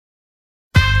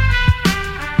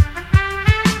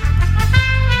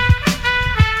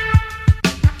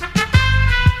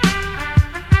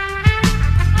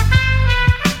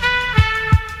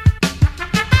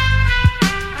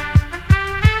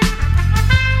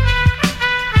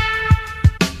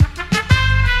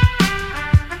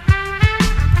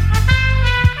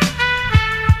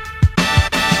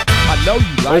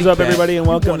What's up, everybody, and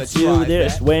welcome to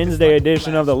this Wednesday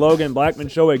edition of the Logan Blackman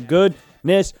Show. And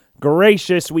goodness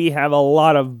gracious, we have a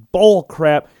lot of bull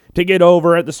crap to get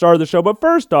over at the start of the show. But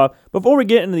first off, before we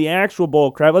get into the actual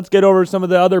bull crap, let's get over some of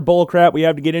the other bull crap we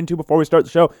have to get into before we start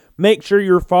the show. Make sure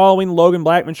you're following Logan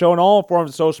Blackman Show on all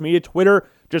forms of social media. Twitter,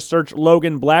 just search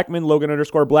Logan Blackman.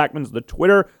 Logan_Blackman's the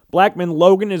Twitter. Blackman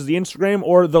Logan is the Instagram,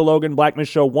 or the Logan Blackman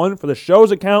Show 1 for the show's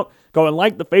account. Go and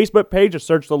like the Facebook page. Just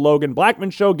search the Logan Blackman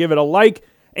Show. Give it a like.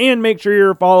 And make sure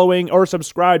you're following, or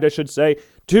subscribed, I should say,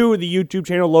 to the YouTube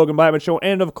channel Logan Blackman Show.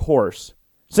 And of course,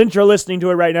 since you're listening to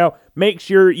it right now, make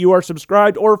sure you are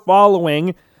subscribed or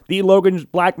following the Logan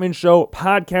Blackman Show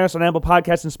podcast on Apple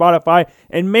Podcasts and Spotify.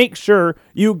 And make sure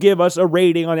you give us a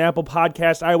rating on Apple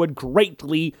Podcasts. I would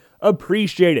greatly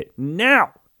appreciate it.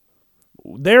 Now,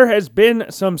 there has been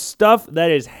some stuff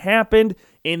that has happened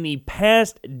in the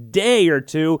past day or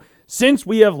two since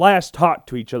we have last talked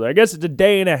to each other. I guess it's a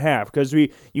day and a half, because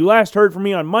you last heard from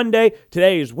me on Monday.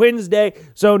 Today is Wednesday,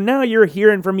 so now you're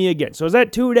hearing from me again. So is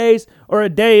that 2 days or a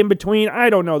day in between? I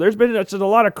don't know. There's been just a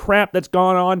lot of crap that's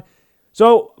gone on.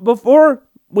 So before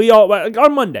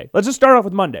on Monday, let's just start off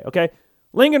with Monday, okay?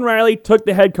 Lincoln Riley took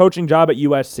the head coaching job at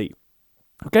USC.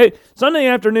 Okay, Sunday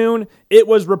afternoon, it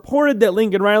was reported that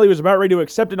Lincoln Riley was about ready to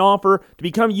accept an offer to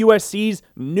become USC's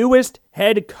newest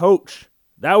head coach.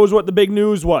 That was what the big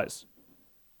news was.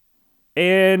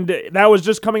 And that was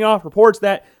just coming off reports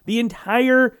that the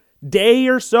entire day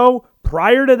or so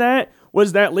prior to that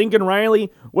was that Lincoln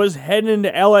Riley was heading into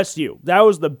LSU. That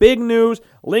was the big news.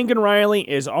 Lincoln Riley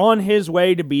is on his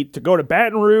way to go to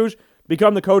Baton Rouge,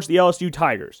 become the coach of the LSU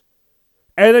Tigers.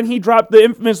 And then he dropped the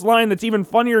infamous line that's even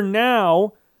funnier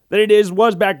now than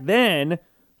was back then,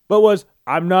 but was,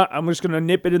 I'm just going to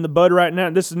nip it in the bud right now.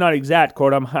 This is not exact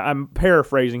quote. I'm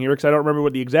paraphrasing here because I don't remember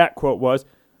what the exact quote was.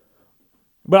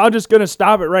 But I'm just going to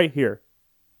stop it right here.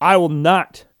 I will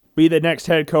not be the next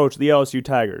head coach of the LSU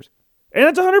Tigers. And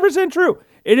that's 100% true.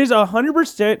 It is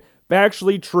 100%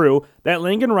 factually true that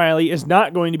Lincoln Riley is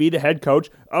not going to be the head coach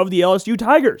of the LSU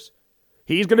Tigers.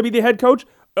 He's going to be the head coach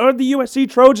of the USC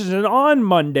Trojans. And on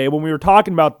Monday, when we were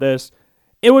talking about this,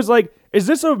 it was like, is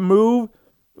this a move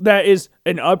that is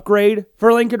an upgrade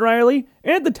for Lincoln Riley?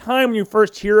 And at the time when you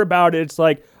first hear about it, it's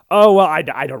like, oh, well, I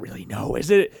don't really know.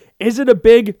 Is it a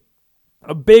big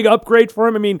upgrade for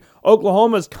him? I mean,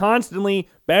 Oklahoma's constantly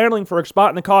battling for a spot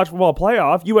in the college football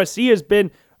playoff. USC has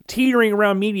been teetering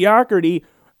around mediocrity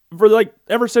for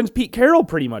ever since Pete Carroll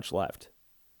pretty much left.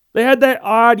 They had that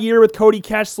odd year with Cody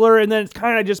Kessler, and then it's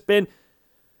kind of just been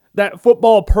that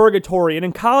football purgatory. And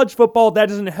in college football, that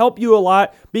doesn't help you a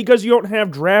lot because you don't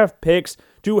have draft picks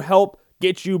to help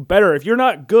get you better. If you're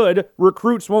not good,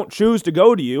 recruits won't choose to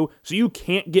go to you, so you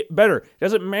can't get better. It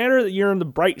doesn't matter that you're in the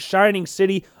bright, shining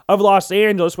city of Los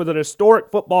Angeles with an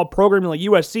historic football program like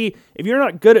USC. If you're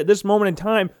not good at this moment in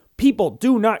time, people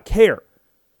do not care.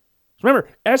 Remember,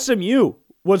 SMU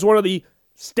was one of the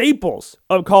staples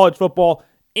of college football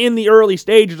in the early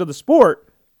stages of the sport.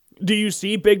 Do you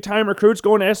see big-time recruits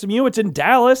going to SMU? It's in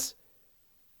Dallas.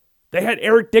 They had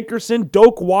Eric Dickerson,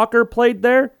 Doak Walker played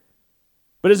there.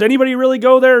 But does anybody really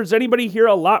go there? Does anybody hear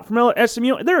a lot from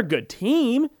SMU? They're a good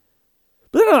team,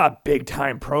 but they're not a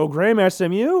big-time program,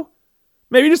 SMU.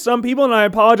 Maybe to some people, and I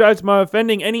apologize if I'm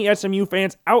offending any SMU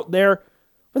fans out there,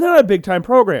 but they're not a big-time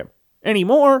program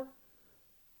anymore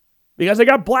because they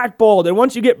got blackballed. And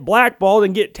once you get blackballed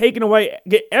and get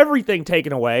everything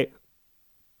taken away,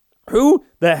 who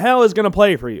the hell is going to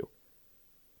play for you?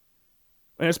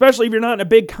 And especially if you're not in a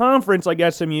big conference like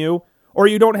SMU, or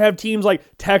you don't have teams like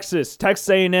Texas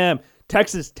A&M,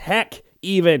 Texas Tech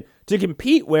even, to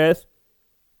compete with,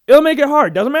 it'll make it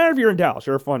hard. Doesn't matter if you're in Dallas,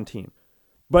 you're a fun team.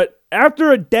 But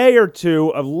after a day or two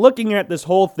of looking at this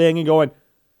whole thing and going,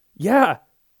 yeah,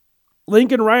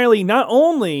 Lincoln Riley not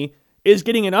only is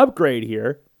getting an upgrade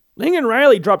here, Lincoln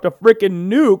Riley dropped a freaking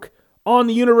nuke on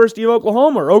the University of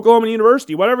Oklahoma, or Oklahoma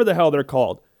University, whatever the hell they're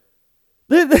called.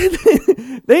 They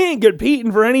ain't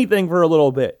competing for anything for a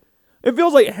little bit. It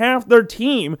feels like half their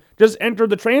team just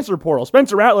entered the transfer portal.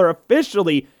 Spencer Rattler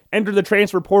officially entered the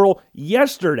transfer portal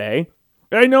yesterday.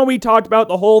 And I know we talked about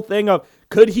the whole thing of,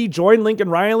 could he join Lincoln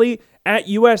Riley at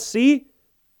USC?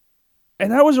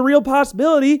 And that was a real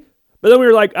possibility. But then we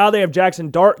were like, they have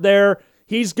Jackson Dart there.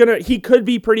 He could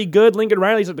be pretty good. Lincoln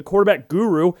Riley's like the quarterback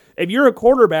guru. If you're a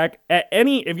quarterback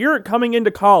if you're coming into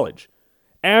college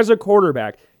as a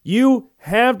quarterback, you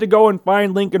have to go and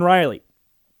find Lincoln Riley.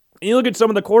 And you look at some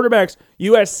of the quarterbacks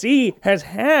USC has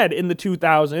had in the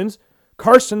 2000s,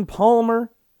 Carson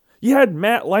Palmer. You had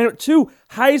Matt Leinart, 2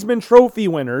 Heisman Trophy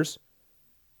winners.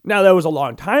 Now, that was a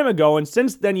long time ago, and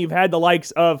since then you've had the likes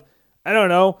of,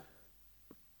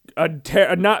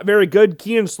 a not very good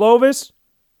Keaton Slovis.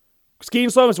 Because Keaton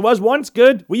Slovis was once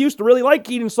good. We used to really like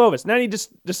Keaton Slovis. Now he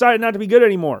just decided not to be good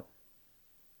anymore.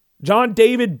 John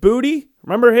David Booty,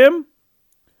 remember him?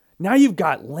 Now you've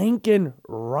got Lincoln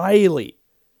Riley.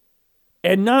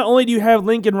 And not only do you have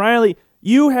Lincoln Riley,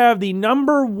 you have the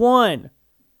number 1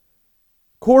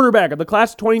 quarterback of the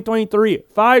class of 2023,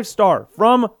 5-star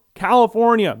from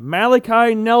California,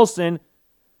 Malachi Nelson,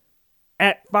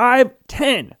 at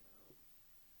 5'10".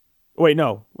 Wait,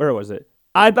 no, where was it?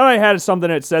 I thought I had something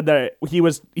that said that he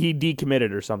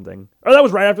decommitted or something. Or that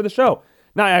was right after the show.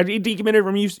 No, he decommitted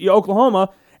from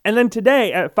Oklahoma. And then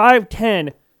today at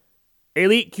 5'10",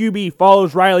 elite QB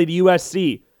follows Riley to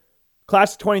USC.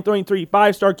 Class of 2023,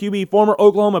 5-star QB, former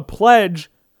Oklahoma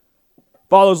pledge,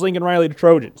 follows Lincoln Riley to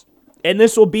Trojans. And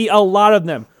this will be a lot of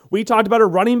them. We talked about a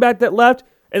running back that left,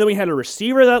 and then we had a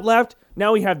receiver that left.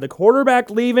 Now we have the quarterback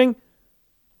leaving.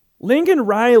 Lincoln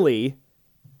Riley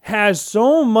has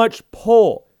so much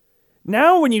pull.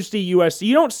 Now when you see USC,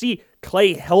 you don't see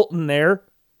Clay Helton there.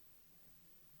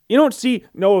 You don't see,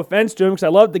 no offense to him because I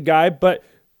love the guy, but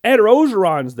Ed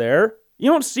Orgeron's there. You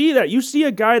don't see that. You see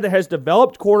a guy that has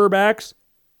developed quarterbacks,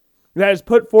 that has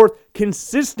put forth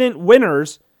consistent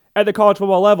winners at the college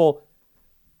football level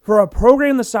for a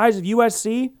program the size of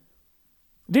USC.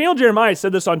 Daniel Jeremiah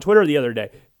said this on Twitter the other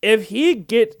day. If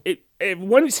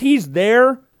once he's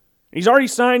there, he's already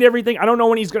signed everything. I don't know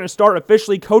when he's going to start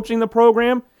officially coaching the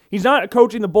program. He's not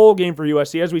coaching the bowl game for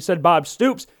USC. As we said, Bob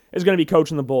Stoops is going to be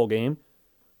coaching the bowl game.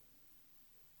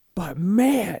 But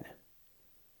man,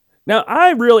 now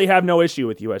I really have no issue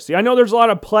with USC. I know there's a lot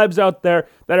of plebs out there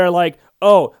that are like,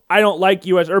 oh, I don't like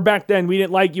USC, or back then we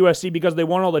didn't like USC because they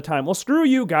won all the time. Well, screw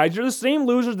you guys. You're the same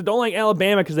losers that don't like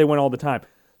Alabama because they win all the time.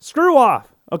 Screw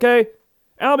off, okay?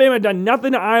 Alabama done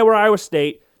nothing to Iowa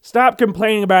State. Stop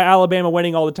complaining about Alabama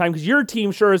winning all the time because your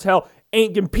team sure as hell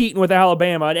ain't competing with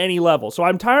Alabama at any level. So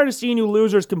I'm tired of seeing you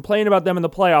losers complain about them in the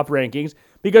playoff rankings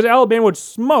because Alabama would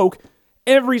smoke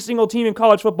every single team in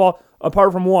college football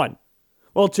apart from one.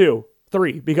 Well, 2,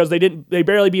 3, because they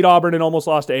barely beat Auburn and almost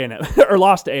lost to A&M, or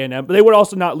lost to A&M, but they would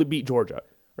also not beat Georgia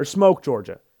or smoke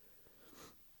Georgia.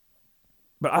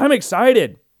 But I'm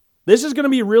excited. This is going to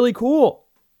be really cool.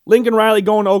 Lincoln Riley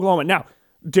going to Oklahoma. Now,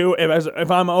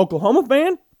 if I'm an Oklahoma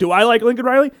fan, do I like Lincoln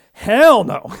Riley? Hell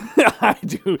no.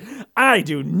 I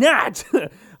do not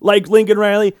like Lincoln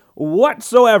Riley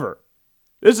whatsoever.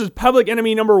 This is public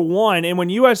enemy number 1, and when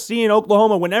USC and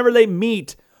Oklahoma, whenever they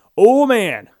meet, oh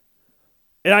man.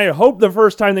 And I hope the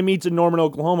first time they meet's in Norman,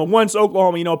 Oklahoma. Once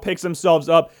Oklahoma, picks themselves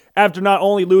up after not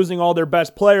only losing all their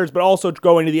best players, but also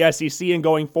going to the SEC and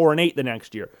going 4-8 the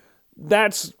next year.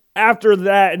 That's after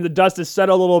that, and the dust has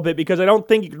settled a little bit because I don't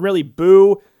think you can really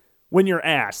boo when you're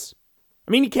ass.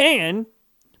 I mean, you can,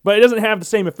 but it doesn't have the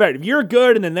same effect. If you're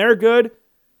good and then they're good,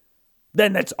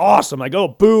 then that's awesome. Like, oh,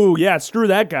 boo, yeah, screw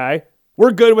that guy.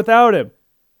 We're good without him.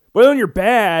 But when you're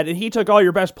bad and he took all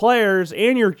your best players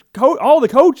and your all the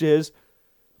coaches,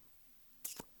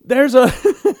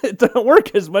 it doesn't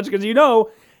work as much because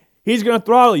he's going to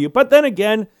throttle you. But then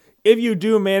again, if you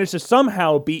do manage to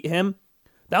somehow beat him,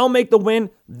 that'll make the win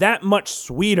that much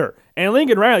sweeter. And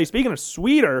Lincoln Riley, speaking of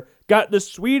sweeter, got the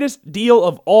sweetest deal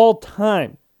of all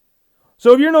time.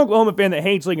 So if you're an Oklahoma fan that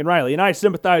hates Lincoln Riley, and I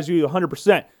sympathize with you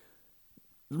 100%,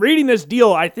 reading this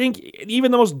deal, I think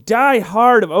even the most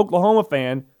die-hard of Oklahoma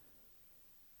fan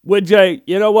would say,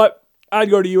 you know what,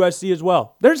 I'd go to USC as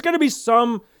well. There's going to be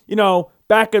some,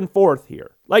 back and forth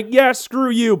here. Like, yeah, screw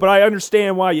you, but I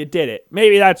understand why you did it.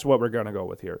 Maybe that's what we're going to go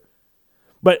with here.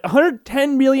 But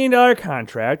 $110 million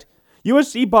contract,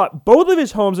 USC bought both of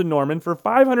his homes in Norman for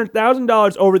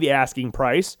 $500,000 over the asking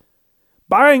price,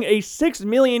 buying a $6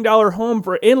 million home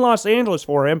in Los Angeles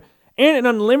for him, and an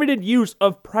unlimited use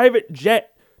of private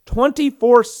jet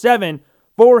 24/7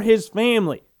 for his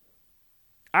family.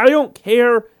 I don't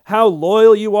care how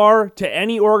loyal you are to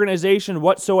any organization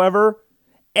whatsoever.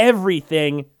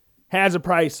 Everything has a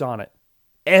price on it.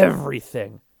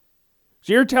 Everything.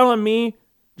 So you're telling me,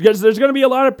 because there's going to be a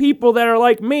lot of people that are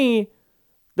like me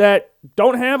that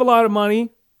don't have a lot of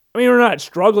money. I mean, we're not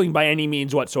struggling by any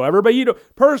means whatsoever, but you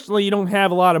don't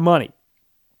have a lot of money.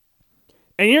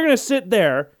 And you're going to sit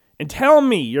there and tell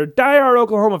me, you're a diehard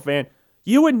Oklahoma fan,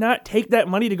 you would not take that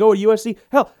money to go to USC?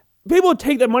 Hell, people would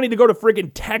take that money to go to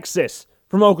freaking Texas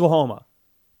from Oklahoma.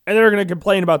 And they're going to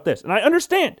complain about this. And I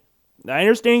understand. I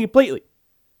understand completely.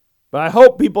 But I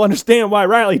hope people understand why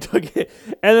Riley took it.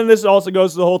 And then this also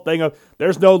goes to the whole thing of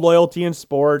there's no loyalty in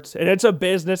sports. And it's a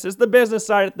business. It's the business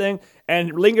side of the thing.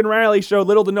 And Lincoln Riley showed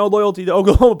little to no loyalty to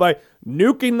Oklahoma by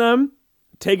nuking them,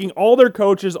 taking all their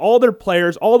coaches, all their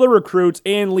players, all their recruits,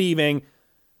 and leaving.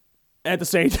 at the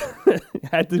same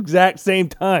at the exact same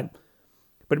time.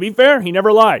 But to be fair, he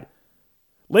never lied.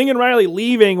 Lincoln Riley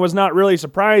leaving was not really a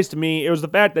surprise to me. It was the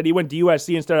fact that he went to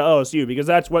USC instead of LSU, because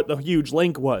that's what the huge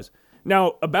link was.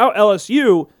 Now, about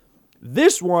LSU,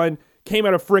 this one came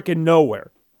out of frickin'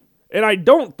 nowhere. And I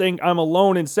don't think I'm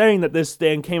alone in saying that this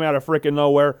thing came out of frickin'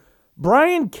 nowhere.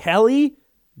 Brian Kelly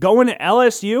going to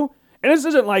LSU? And this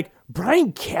isn't like,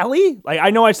 Brian Kelly? Like,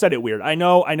 I know I said it weird. I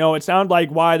know. It sounded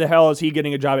like, why the hell is he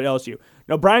getting a job at LSU?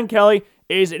 No, Brian Kelly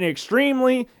is an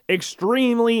extremely,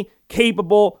 extremely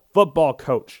capable football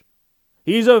coach.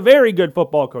 He's a very good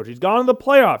football coach. He's gone to the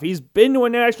playoff. He's been to a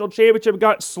national championship,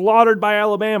 got slaughtered by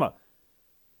Alabama.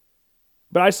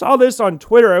 But I saw this on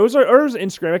Twitter. It was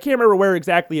Instagram. I can't remember where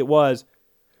exactly it was.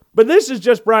 But this is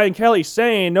just Brian Kelly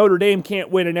saying Notre Dame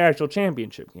can't win a national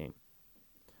championship game.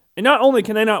 And not only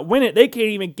can they not win it, they can't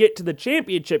even get to the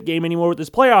championship game anymore with this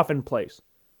playoff in place.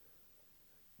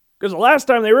 Because the last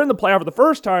time they were in the playoff,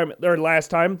 first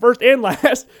and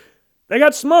last, they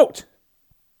got smoked.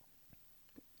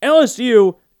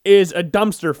 LSU is a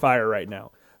dumpster fire right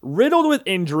now. Riddled with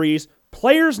injuries,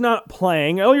 players not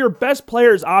playing. All your best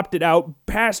players opted out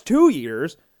past 2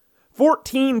 years.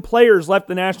 14 players left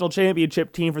the national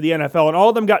championship team for the NFL, and all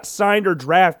of them got signed or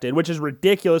drafted, which is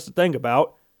ridiculous to think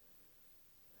about.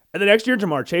 And the next year,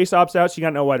 Jamar Chase opts out, so you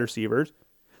got no wide receivers.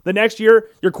 The next year,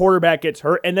 your quarterback gets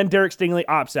hurt, and then Derek Stingley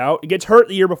opts out. He gets hurt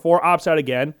the year before, opts out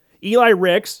again. Eli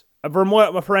Ricks, from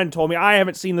what my friend told me, I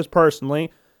haven't seen this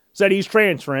personally, said he's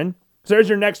transferring. So there's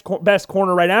your next best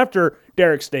corner right after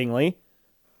Derek Stingley.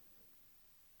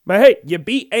 But hey, you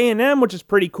beat A&M, which is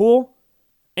pretty cool.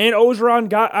 And Ogeron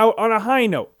got out on a high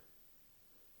note.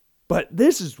 But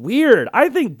this is weird. I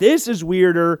think this is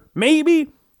weirder.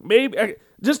 Maybe,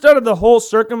 just out of the whole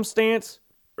circumstance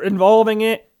involving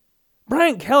it,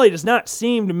 Brian Kelly does not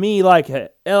seem to me like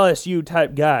a LSU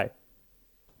type guy.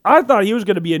 I thought he was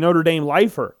going to be a Notre Dame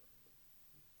lifer.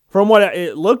 From what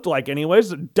it looked like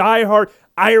anyways. A diehard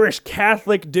Irish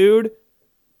Catholic dude.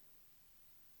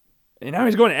 And now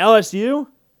he's going to LSU?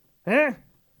 And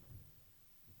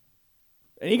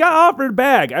he got offered a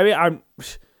bag.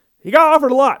 He got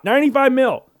offered a lot. $95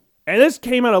 million. And this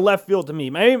came out of left field to me.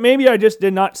 Maybe I just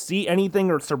did not see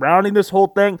anything surrounding this whole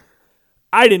thing.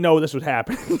 I didn't know this was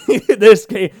happening.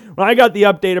 When I got the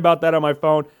update about that on my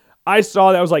phone, I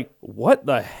saw that. I was like, what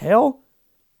the hell?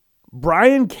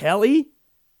 Brian Kelly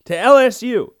to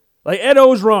LSU. Like Ed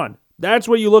Ogeron. That's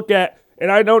what you look at.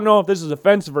 And I don't know if this is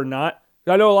offensive or not.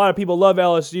 I know a lot of people love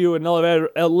LSU and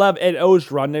love Ed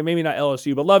Ogeron. Maybe not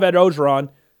LSU, but love Ed Ogeron.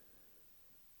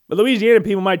 But Louisiana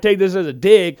people might take this as a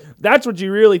dig. That's what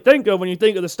you really think of when you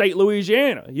think of the state of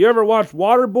Louisiana. You ever watch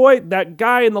Waterboy? That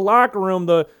guy in the locker room,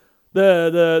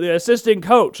 the assistant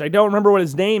coach. I don't remember what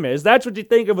his name is. That's what you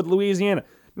think of with Louisiana.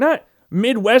 Not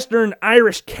Midwestern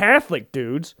Irish Catholic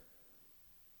dudes.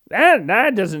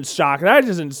 That doesn't shock. That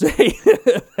doesn't say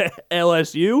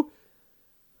LSU.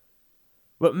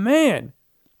 But man,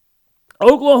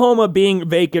 Oklahoma being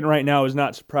vacant right now is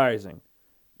not surprising.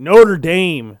 Notre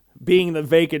Dame being the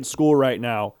vacant school right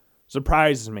now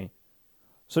surprises me.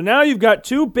 So now you've got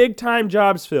two big-time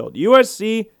jobs filled,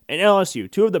 USC and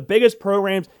LSU, two of the biggest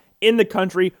programs in the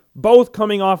country, both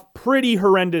coming off pretty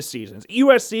horrendous seasons.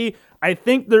 USC, I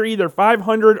think they're either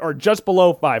 500 or just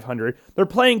below 500. They're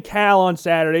playing Cal on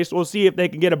Saturday, so we'll see if they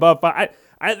can get above 5.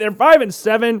 They're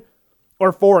 5-7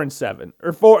 or 4-7,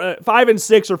 or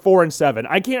 5-6 or 4-7.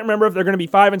 I can't remember if they're going to be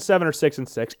 5-7 or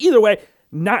 6-6. Either way,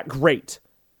 not great.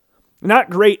 Not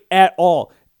great at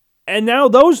all. And now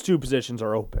those two positions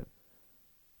are open.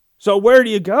 So where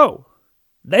do you go?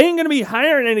 They ain't going to be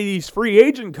hiring any of these free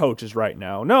agent coaches right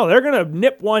now. No, they're going to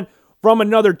nip one from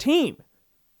another team.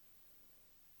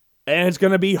 And it's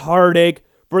going to be heartache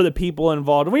for the people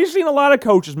involved. And we've seen a lot of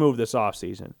coaches move this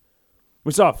offseason.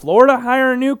 We saw Florida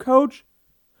hire a new coach.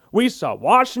 We saw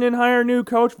Washington hire a new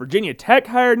coach. Virginia Tech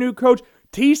hired a new coach.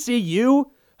 TCU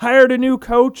hired a new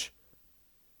coach.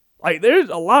 Like, there's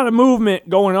a lot of movement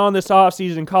going on this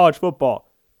offseason in college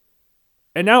football.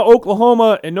 And now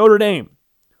Oklahoma and Notre Dame.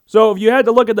 So if you had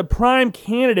to look at the prime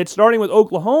candidates, starting with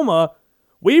Oklahoma,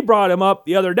 we brought him up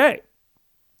the other day.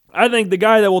 I think the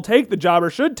guy that will take the job, or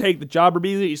should take the job, or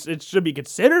it should be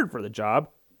considered for the job,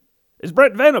 is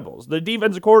Brent Venables, the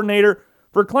defensive coordinator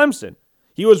for Clemson.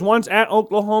 He was once at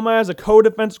Oklahoma as a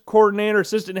co-defensive coordinator,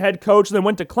 assistant head coach, then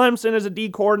went to Clemson as a D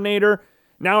coordinator.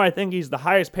 Now I think he's the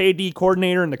highest paid D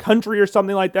coordinator in the country or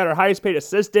something like that, or highest paid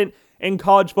assistant in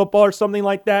college football or something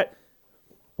like that.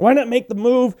 Why not make the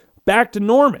move back to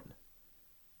Norman?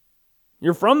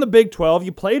 You're from the Big 12.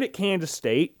 You played at Kansas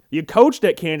State. You coached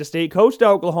at Kansas State, coached at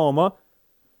Oklahoma.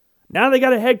 Now they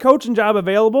got a head coaching job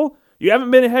available. You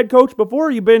haven't been a head coach before.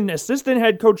 You've been assistant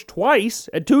head coach twice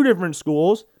at 2 different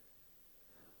schools.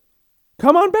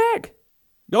 Come on back.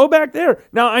 Go back there.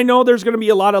 Now, I know there's going to be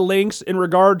a lot of links in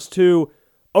regards to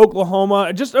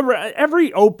Oklahoma. Just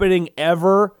every opening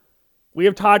ever, we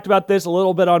have talked about this a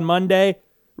little bit on Monday,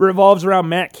 revolves around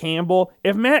Matt Campbell.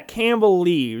 If Matt Campbell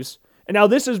leaves, and now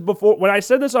this is before, when I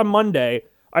said this on Monday,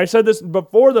 I said this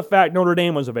before the fact Notre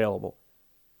Dame was available.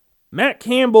 Matt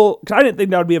Campbell, because I didn't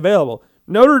think that would be available,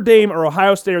 Notre Dame or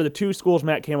Ohio State are the 2 schools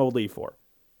Matt Campbell would leave for.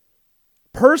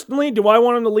 Personally, do I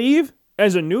want him to leave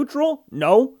as a neutral?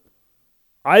 No.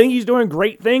 I think he's doing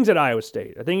great things at Iowa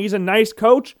State. I think he's a nice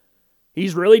coach.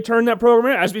 He's really turned that program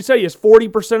around. As we said, he has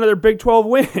 40% of their Big 12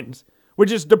 wins,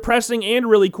 which is depressing and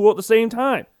really cool at the same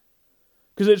time.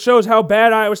 Because it shows how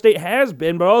bad Iowa State has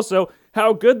been, but also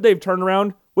how good they've turned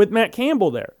around with Matt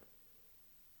Campbell there.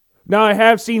 Now, I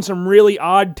have seen some really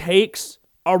odd takes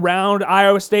around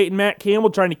Iowa State and Matt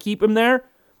Campbell trying to keep him there,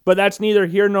 but that's neither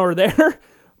here nor there.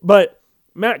 But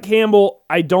Matt Campbell,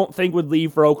 I don't think would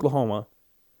leave for Oklahoma.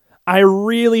 I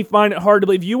really find it hard to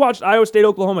believe. You watched Iowa State,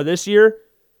 Oklahoma this year,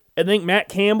 and think Matt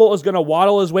Campbell is going to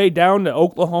waddle his way down to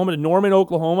Oklahoma, to Norman,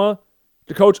 Oklahoma,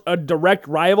 to coach a direct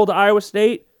rival to Iowa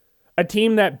State, a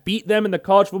team that beat them in the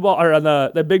college football or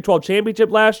the Big 12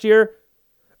 championship last year,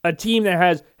 a team that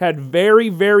has had very,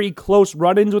 very close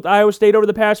run-ins with Iowa State over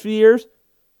the past few years.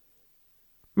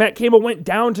 Matt Campbell went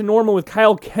down to Norman with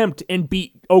Kyle Kempt and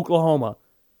beat Oklahoma.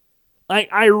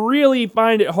 I really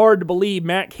find it hard to believe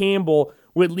Matt Campbell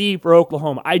would leave for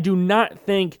Oklahoma. I do not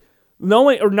think,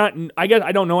 I guess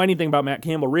I don't know anything about Matt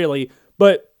Campbell really,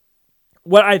 but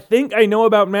what I think I know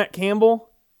about Matt Campbell,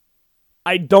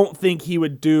 I don't think he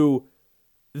would do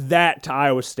that to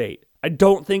Iowa State. I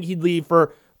don't think he'd leave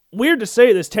for, weird to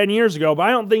say this 10 years ago, but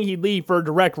I don't think he'd leave for a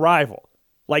direct rival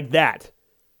like that.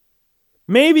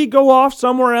 Maybe go off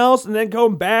somewhere else and then go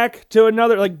back to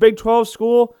another like Big 12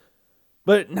 school,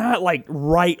 but not like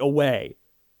right away.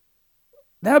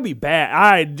 That'd be bad.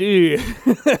 I do.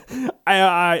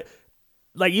 I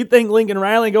like, you think Lincoln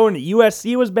Riley going to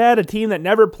USC was bad? A team that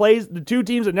never plays, the 2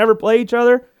 teams that never play each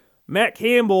other? Matt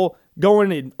Campbell going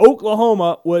to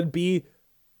Oklahoma would be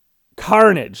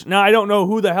carnage. Now, I don't know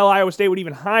who the hell Iowa State would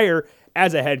even hire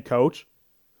as a head coach.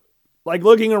 Like,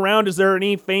 looking around, is there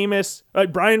any famous,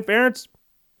 like Brian Ferentz?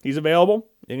 He's available.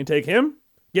 You can take him,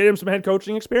 get him some head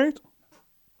coaching experience.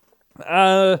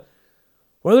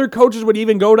 What other coaches would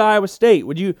even go to Iowa State?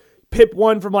 Would you pip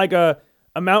one from like a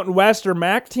Mountain West or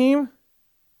MAC team?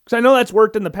 Because I know that's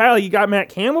worked in the past. Like, you got Matt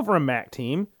Campbell from a MAC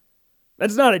team.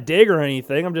 That's not a dig or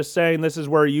anything. I'm just saying this is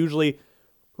where usually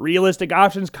realistic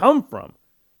options come from.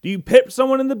 Do you pip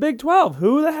someone in the Big 12?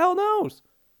 Who the hell knows?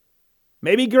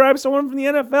 Maybe grab someone from the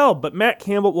NFL, but Matt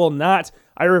Campbell will not.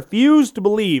 I refuse to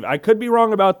believe, I could be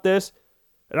wrong about this,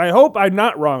 and I hope I'm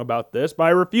not wrong about this, but I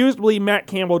refuse to believe Matt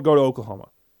Campbell would go to Oklahoma.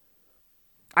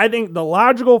 I think the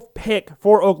logical pick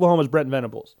for Oklahoma is Brent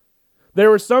Venables.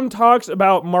 There were some talks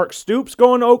about Mark Stoops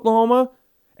going to Oklahoma,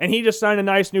 and he just signed a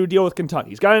nice new deal with Kentucky.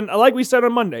 He's got, like we said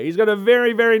on Monday, he's got a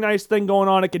very, very nice thing going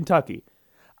on at Kentucky.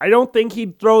 I don't think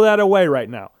he'd throw that away right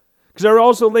now, because there are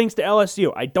also links to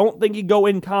LSU. I don't think he'd go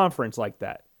in conference like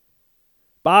that.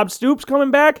 Bob Stoops coming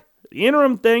back, the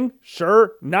interim thing,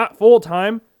 sure, not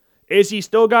full-time. Is he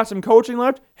still got some coaching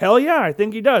left? Hell yeah, I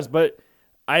think he does, but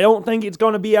I don't think it's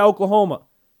going to be Oklahoma.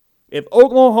 If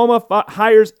Oklahoma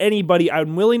hires anybody,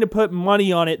 I'm willing to put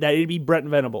money on it that it'd be Brent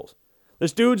Venables.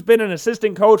 This dude's been an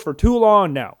assistant coach for too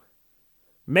long now.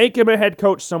 Make him a head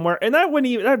coach somewhere, and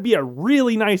that'd be a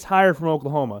really nice hire from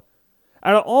Oklahoma.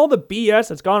 Out of all the BS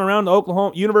that's gone around the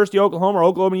Oklahoma University of Oklahoma or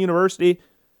Oklahoma University,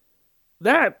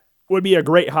 that would be a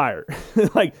great hire.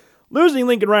 Like, losing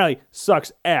Lincoln Riley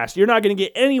sucks ass. You're not going to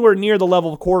get anywhere near the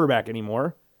level of quarterback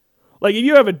anymore. Like, if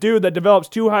you have a dude that develops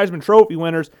 2 Heisman Trophy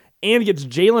winners and gets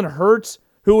Jalen Hurts,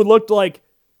 who looked like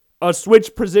a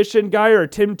switch position guy or a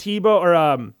Tim Tebow,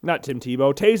 or not Tim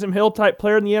Tebow, Taysom Hill type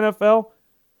player in the NFL,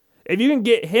 if you can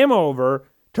get him over,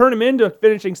 turn him into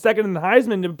finishing second in the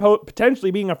Heisman to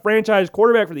potentially being a franchise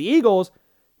quarterback for the Eagles,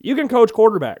 you can coach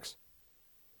quarterbacks.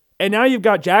 And now you've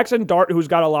got Jackson Dart, who's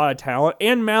got a lot of talent,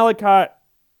 and Malachi,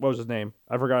 what was his name?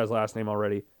 I forgot his last name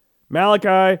already.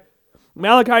 Malachi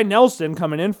Nelson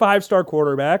coming in, 5-star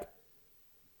quarterback.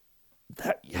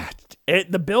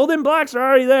 The building blocks are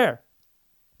already there.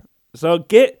 So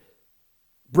get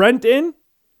Brent in,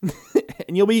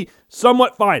 and you'll be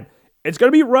somewhat fine. It's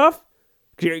going to be rough.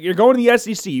 You're going to the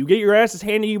SEC. You get your asses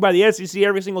handed to you by the SEC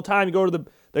every single time you go to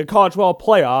the college football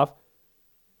playoff.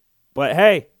 But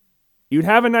hey, you'd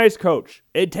have a nice coach.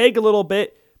 It'd take a little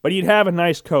bit, but you'd have a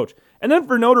nice coach. And then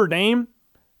for Notre Dame,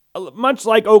 much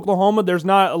like Oklahoma, there's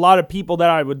not a lot of people that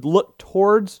I would look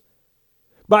towards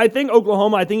But I think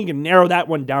Oklahoma, I think you can narrow that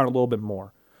one down a little bit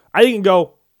more. I think you can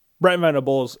go Brent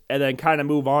Venables and then kind of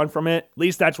move on from it. At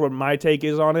least that's what my take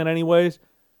is on it anyways.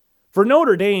 For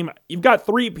Notre Dame, you've got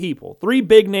three people, three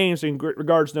big names in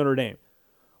regards to Notre Dame.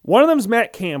 One of them's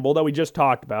Matt Campbell that we just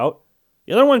talked about.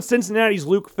 The other one's Cincinnati's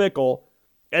Luke Fickell.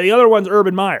 And the other one's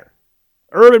Urban Meyer.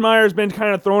 Urban Meyer's been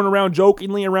kind of thrown around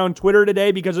jokingly around Twitter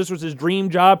today because this was his dream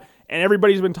job. And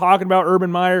everybody's been talking about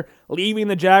Urban Meyer leaving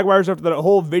the Jaguars after the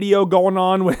whole video going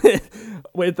on with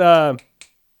the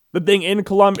thing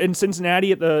in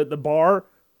Cincinnati at the bar.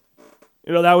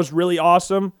 That was really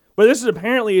awesome. But this is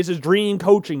apparently his dream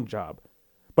coaching job.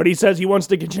 But he says he wants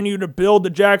to continue to build the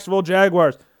Jacksonville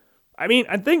Jaguars. I mean,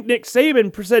 I think Nick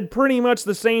Saban said pretty much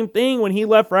the same thing when he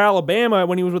left for Alabama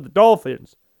when he was with the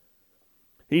Dolphins.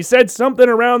 He said something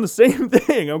around the same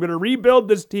thing. I'm going to rebuild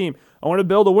this team. I want to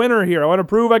build a winner here. I want to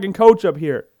prove I can coach up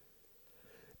here.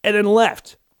 And then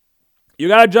left. You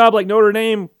got a job like Notre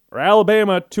Dame or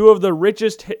Alabama, two of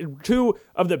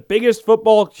the biggest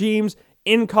football teams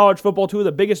in college football, two of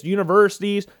the biggest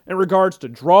universities in regards to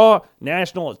draw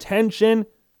national attention.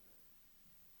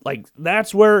 Like,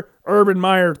 that's where Urban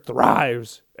Meyer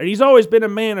thrives. And he's always been a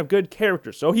man of good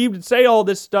character. So he would say all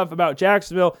this stuff about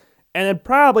Jacksonville and then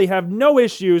probably have no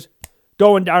issues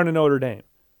going down to Notre Dame.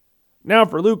 Now,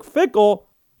 for Luke Fickell,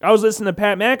 I was listening to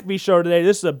Pat McAfee's show today.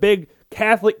 This is a big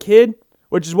Catholic kid,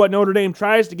 which is what Notre Dame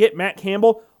tries to get. Matt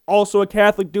Campbell, also a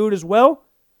Catholic dude as well.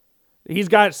 He's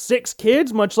got 6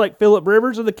 kids, much like Phillip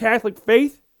Rivers of the Catholic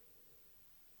faith.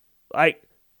 Like,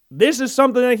 this is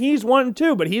something that he's wanting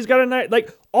too, but he's got a nice,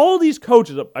 like, all these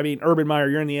coaches, I mean, Urban Meyer,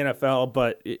 you're in the NFL,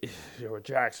 but you're with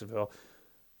Jacksonville.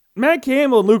 Matt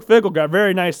Campbell and Luke Fickell got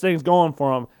very nice things going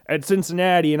for them at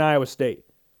Cincinnati and Iowa State.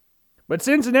 But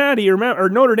Cincinnati, or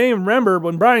Notre Dame, remember,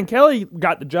 when Brian Kelly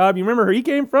got the job, you remember where he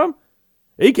came from?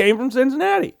 He came from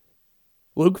Cincinnati.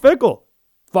 Luke Fickell.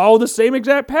 Followed the same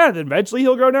exact path. Eventually,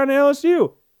 he'll go down to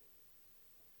LSU.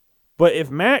 But if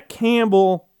Matt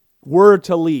Campbell were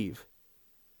to leave,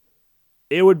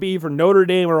 it would be for Notre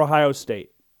Dame or Ohio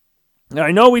State. Now,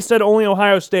 I know we said only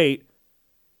Ohio State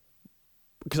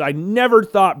because I never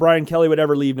thought Brian Kelly would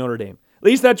ever leave Notre Dame. At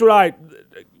least that's what I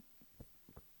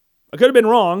could have been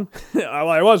wrong. Well,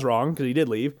 I was wrong because he did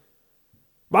leave.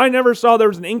 But I never saw there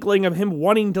was an inkling of him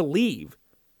wanting to leave.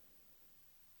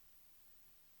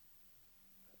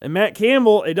 And Matt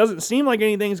Campbell, it doesn't seem like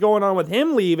anything's going on with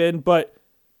him leaving, but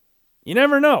you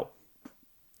never know.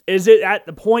 Is it at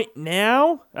the point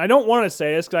now? I don't want to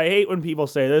say this because I hate when people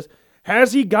say this.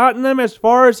 Has he gotten them as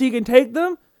far as he can take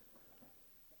them?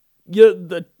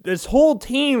 This whole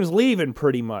team's leaving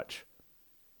pretty much.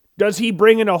 Does he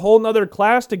bring in a whole nother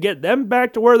class to get them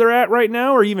back to where they're at right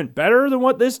now, or even better than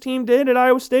what this team did at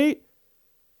Iowa State?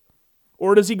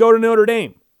 Or does he go to Notre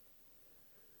Dame?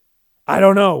 I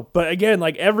don't know. But again,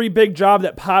 like every big job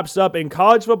that pops up in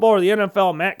college football or the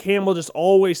NFL, Matt Campbell just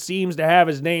always seems to have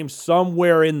his name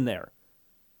somewhere in there.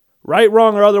 Right,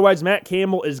 wrong, or otherwise, Matt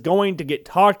Campbell is going to get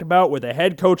talked about with a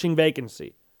head coaching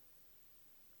vacancy.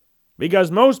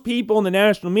 Because most people in the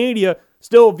national media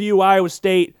still view Iowa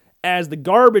State as the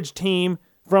garbage team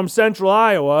from Central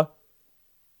Iowa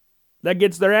that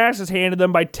gets their asses handed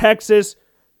them by Texas,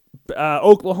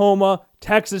 Oklahoma,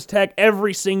 Texas Tech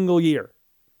every single year.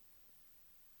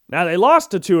 Now, they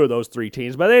lost to 2 of those 3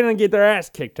 teams, but they didn't get their ass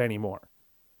kicked anymore.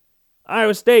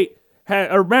 Iowa State,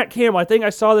 Matt Campbell, I think I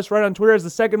saw this right on Twitter, has the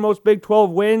second most Big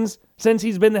 12 wins since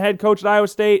he's been the head coach at Iowa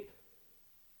State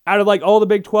out of like all the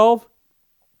Big 12.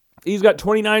 He's got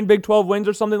 29 Big 12 wins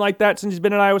or something like that since he's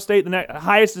been at Iowa State. The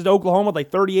highest is Oklahoma with like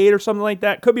 38 or something like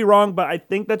that. Could be wrong, but I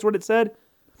think that's what it said.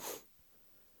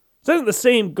 It's not the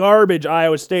same garbage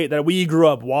Iowa State that we grew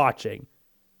up watching,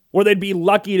 where they'd be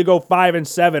lucky to go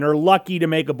 5-7 or lucky to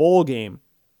make a bowl game.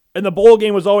 And the bowl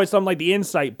game was always something like the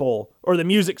Insight Bowl or the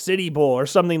Music City Bowl or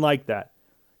something like that.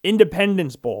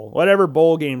 Independence Bowl, whatever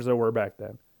bowl games there were back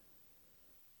then.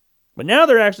 But now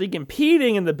they're actually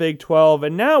competing in the Big 12,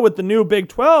 and now with the new Big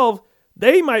 12,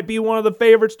 they might be one of the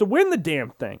favorites to win the damn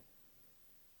thing.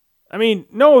 I mean,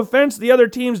 no offense to the other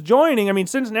teams joining. I mean,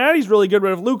 Cincinnati's really good,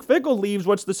 but if Luke Fickell leaves,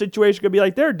 what's the situation going to be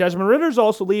like there? Desmond Ritter's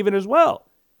also leaving as well.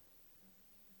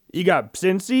 You got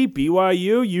Cincy,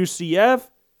 BYU,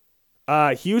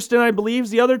 UCF, Houston, I believe,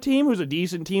 is the other team, who's a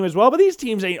decent team as well, but these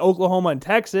teams ain't Oklahoma and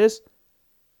Texas.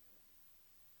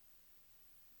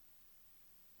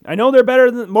 I know they're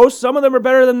better than some of them are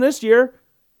better than this year,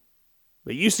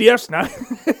 but UCF's not.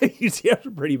 UCF's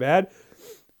pretty bad.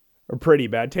 Or pretty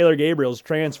bad. Taylor Gabriel's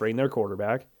transferring their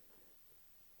quarterback.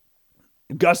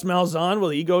 Gus Malzahn, will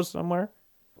he go somewhere?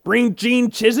 Bring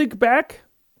Gene Chizik back?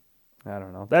 I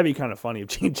don't know. That'd be kind of funny if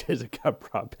Gene Chizik got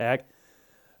brought back.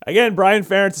 Again, Brian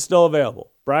Ferentz is still available.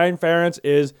 Brian Ferentz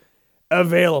is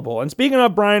available. And speaking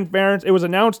of Brian Ferentz, it was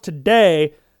announced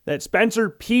today that Spencer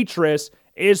Petras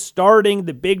is starting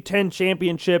the Big Ten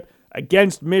championship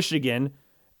against Michigan.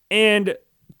 And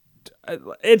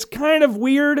it's kind of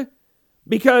weird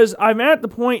because I'm at the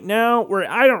point now where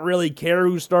I don't really care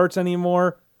who starts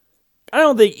anymore. I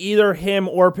don't think either him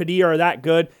or Padilla are that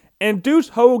good. And Deuce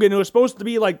Hogan, who was supposed to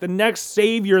be like the next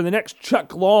savior, the next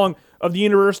Chuck Long of the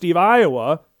University of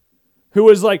Iowa, who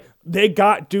was like, they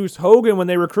got Deuce Hogan when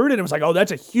they recruited him. It was like, oh,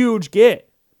 that's a huge get.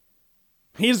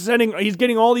 He's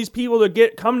getting all these people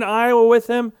to come to Iowa with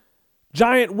him.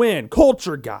 Giant win,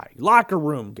 culture guy, locker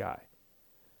room guy.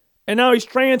 And now he's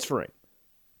transferring.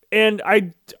 And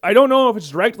I don't know if it's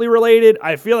directly related.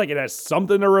 I feel like it has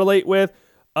something to relate with.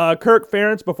 Kirk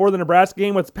Ferentz, before the Nebraska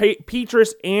game, with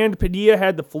Petras and Padilla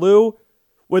had the flu,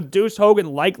 with Deuce Hogan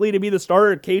likely to be the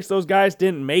starter in case those guys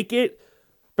didn't make it.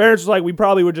 Ferentz was like, we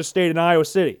probably would just stay in Iowa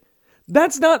City.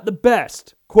 That's not the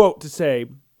best quote to say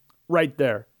right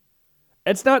there.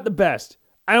 It's not the best.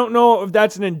 I don't know if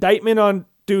that's an indictment on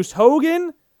Deuce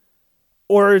Hogan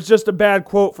or it's just a bad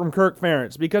quote from Kirk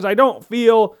Ferentz, because I don't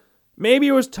feel, maybe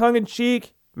it was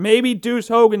tongue-in-cheek, maybe Deuce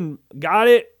Hogan got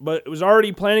it, but was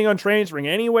already planning on transferring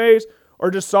anyways,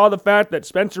 or just saw the fact that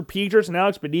Spencer Petras and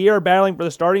Alex Padilla are battling for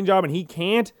the starting job and he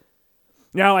can't.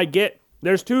 Now,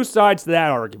 there's two sides to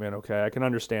that argument, okay? I can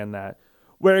understand that.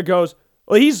 Where it goes,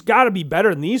 well, he's got to be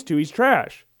better than these two. He's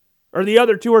trash. Or the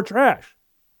other two are trash.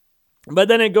 But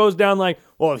then it goes down like,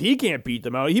 well, if he can't beat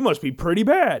them out, he must be pretty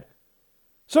bad.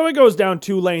 So it goes down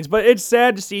two lanes. But it's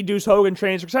sad to see Deuce Hogan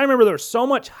transfer, because I remember there was so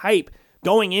much hype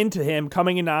going into him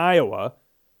coming into Iowa.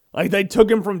 Like, they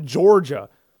took him from Georgia,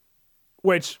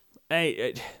 which,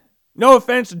 hey, no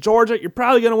offense to Georgia, you're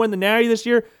probably going to win the Natty this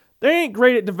year. They ain't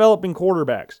great at developing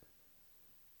quarterbacks.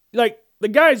 Like, the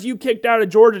guys you kicked out of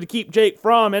Georgia to keep Jake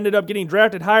Fromm ended up getting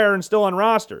drafted higher and still on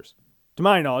rosters. To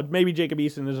my knowledge, maybe Jacob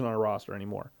Eason isn't on a roster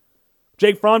anymore.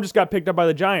 Jake Fromm just got picked up by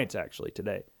the Giants, actually,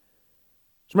 today.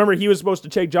 So remember, he was supposed to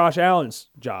take Josh Allen's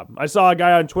job. I saw a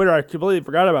guy on Twitter, I completely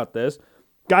forgot about this.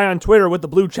 Guy on Twitter with the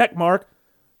blue check mark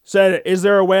said, is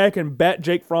there a way I can bet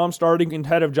Jake Fromm starting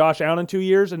ahead of Josh Allen in 2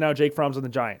 years? And now Jake Fromm's on the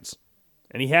Giants.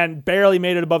 And he hadn't barely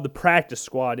made it above the practice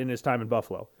squad in his time in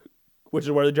Buffalo, which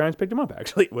is where the Giants picked him up,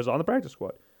 actually. It was on the practice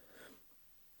squad.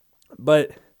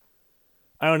 But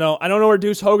I don't know. I don't know where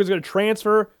Deuce Hogan's going to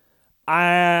transfer.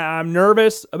 I'm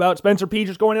nervous about Spencer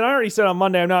Petras going in. I already said on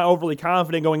Monday I'm not overly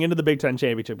confident going into the Big Ten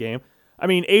championship game. I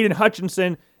mean, Aidan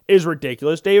Hutchinson is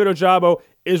ridiculous. David Ojabo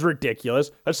is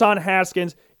ridiculous. Hassan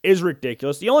Haskins is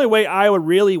ridiculous. The only way Iowa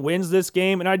really wins this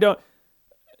game, and they have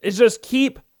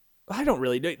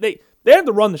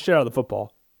to run the shit out of the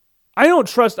football. I don't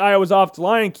trust Iowa's offensive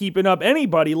line keeping up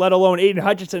anybody, let alone Aidan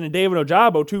Hutchinson and David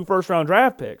Ojabo, 2 first-round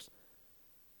draft picks.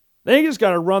 They just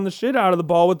got to run the shit out of the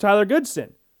ball with Tyler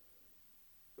Goodson.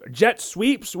 Jet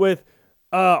sweeps with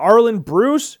Arlen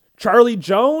Bruce, Charlie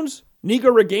Jones,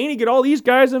 Nico Reganey, get all these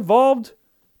guys involved.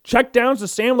 Check downs to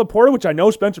Sam Laporta, which I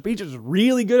know Spencer Petras is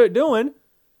really good at doing.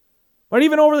 But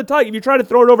even over the top, if you try to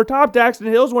throw it over top, Daxton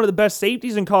Hill's one of the best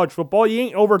safeties in college football. You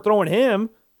ain't overthrowing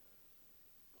him.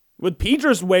 With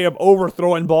Petras' way of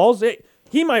overthrowing balls,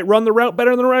 he might run the route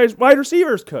better than the wide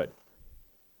receivers could.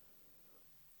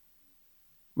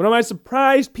 But am I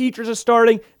surprised Petras is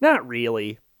starting? Not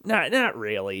really. Not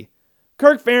really.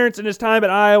 Kirk Ferentz in his time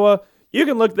at Iowa, you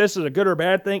can look at this as a good or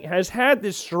bad thing, has had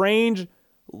this strange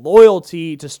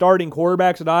loyalty to starting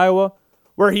quarterbacks at Iowa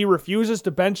where he refuses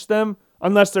to bench them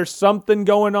unless there's something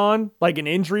going on, like an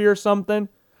injury or something.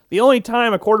 The only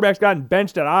time a quarterback's gotten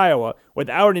benched at Iowa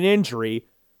without an injury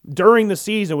during the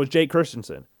season was Jake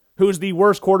Christensen, who's the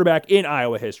worst quarterback in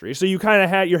Iowa history. So you kind of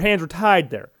had, your hands were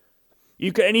tied there.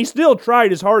 And he still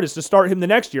tried his hardest to start him the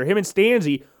next year. Him and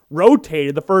Stanzi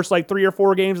rotated the first 3 or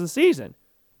 4 games of the season.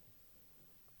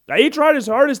 Now, he tried his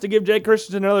hardest to give Jake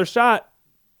Christensen another shot.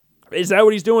 Is that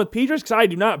what he's doing with Petras? Because I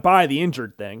do not buy the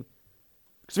injured thing.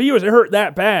 Because if he was hurt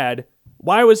that bad,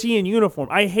 why was he in uniform?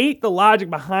 I hate the logic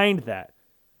behind that.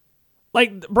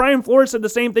 Like, Brian Flores said the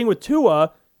same thing with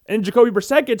Tua, and Jacoby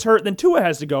Brissett gets hurt, then Tua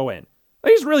has to go in.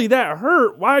 Like, he's really that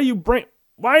hurt. Why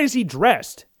is he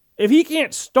dressed? If he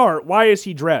can't start, why is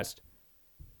he dressed?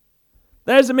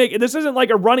 This isn't like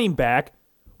a running back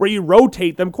where you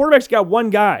rotate them. Quarterback's got one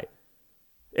guy.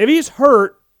 If he's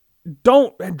hurt,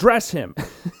 don't dress him.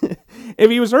 If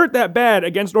he was hurt that bad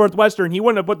against Northwestern, he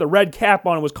wouldn't have put the red cap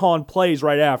on and was calling plays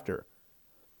right after.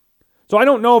 So I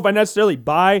don't know if I necessarily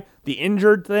buy the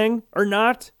injured thing or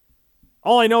not.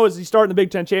 All I know is he's starting the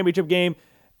Big Ten championship game,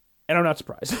 and I'm not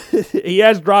surprised. He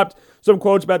has dropped some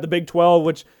quotes about the Big 12,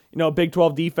 which, Big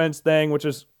 12 defense thing, which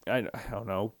is, I don't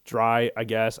know, dry, I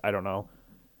guess. I don't know.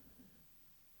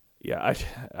 Yeah,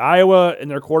 Iowa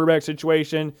and their quarterback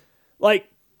situation, like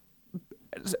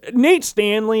Nate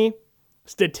Stanley,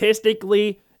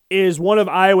 statistically, is one of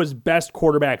Iowa's best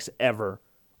quarterbacks ever,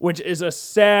 which is a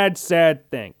sad, sad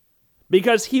thing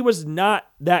because he was not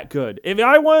that good. If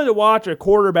I wanted to watch a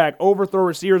quarterback overthrow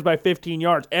receivers by 15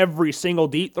 yards every single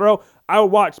deep throw, I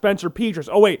would watch Spencer Petras.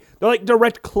 Oh, wait, they're like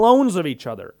direct clones of each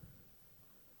other.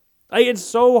 Like, it's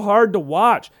so hard to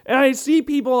watch. And I see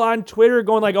people on Twitter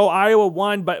going like, oh, Iowa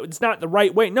won, but it's not the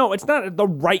right way. No, it's not the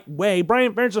right way.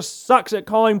 Brian Ferentz just sucks at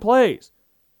calling plays.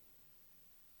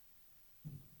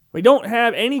 We don't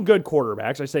have any good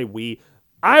quarterbacks. I say we.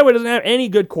 Iowa doesn't have any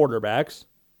good quarterbacks.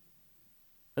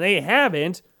 And they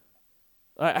haven't.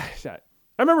 I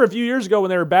remember a few years ago when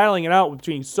they were battling it out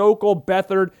between Sokol,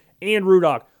 Beathard, and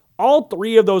Rudock. All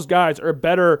three of those guys are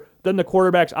better than the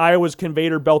quarterbacks Iowa's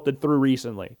conveyor belted through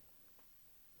recently.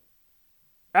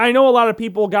 I know a lot of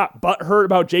people got butthurt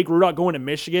about Jake Rudock going to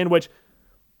Michigan, which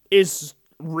is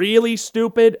really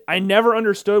stupid. I never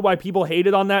understood why people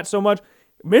hated on that so much.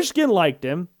 Michigan liked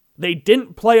him. They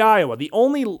didn't play Iowa. The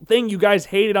only thing you guys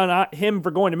hated on him for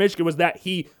going to Michigan was that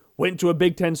he went to a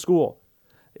Big Ten school.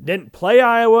 Didn't play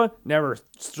Iowa, never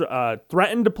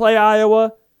threatened to play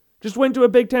Iowa, just went to a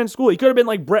Big Ten school. He could have been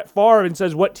like Brett Favre and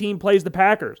says, what team plays the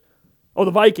Packers? Oh,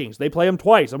 the Vikings. They play them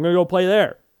twice. I'm going to go play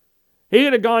there. He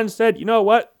could have gone and said, you know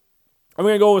what? I'm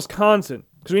going to go Wisconsin.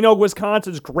 Because we know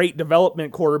Wisconsin's great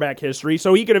development quarterback history,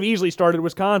 so he could have easily started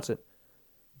Wisconsin.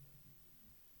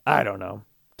 I don't know.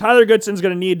 Tyler Goodson's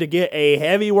going to need to get a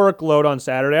heavy workload on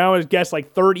Saturday. I would guess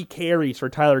like 30 carries for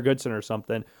Tyler Goodson or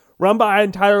something. Run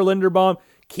behind Tyler Linderbaum.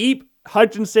 Keep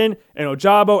Hutchinson and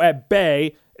Ojabo at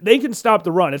bay. They can stop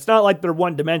the run. It's not like they're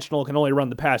one-dimensional, can only run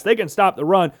the pass. They can stop the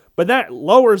run, but that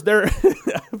lowers their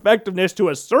effectiveness to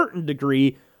a certain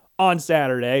degree on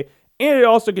Saturday, and it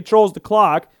also controls the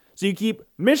clock, so you keep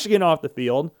Michigan off the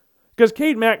field, because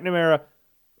Cade McNamara,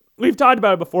 we've talked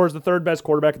about it before, is the third best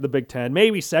quarterback in the Big Ten,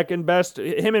 maybe second best.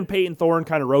 Him and Peyton Thorne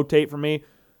kind of rotate for me,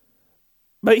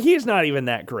 but he's not even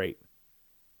that great.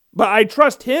 But I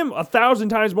trust him 1,000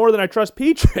 times more than I trust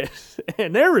Petras,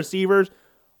 and their receivers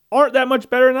aren't that much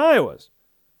better than Iowa's.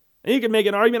 And you can make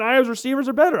an argument Iowa's receivers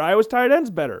are better. Iowa's tight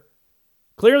end's better.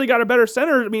 Clearly got a better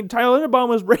center. I mean, Tyler Linderbaum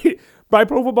was rated by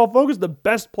Pro Football Focus the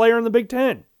best player in the Big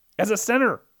Ten as a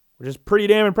center, which is pretty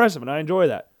damn impressive, and I enjoy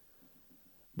that.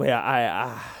 But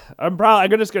yeah, I'm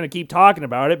just going to keep talking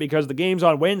about it because the game's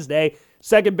on Wednesday.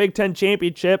 Second Big Ten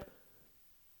championship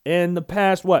in the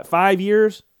past, 5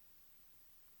 years?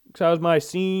 Because that was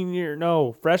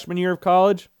my freshman year of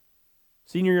college.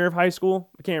 Senior year of high school?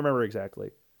 I can't remember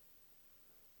exactly.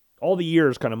 All the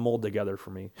years kind of mold together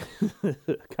for me.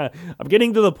 I'm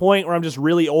getting to the point where I'm just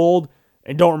really old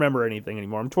and don't remember anything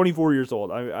anymore. I'm 24 years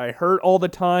old. I hurt all the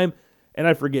time and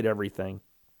I forget everything.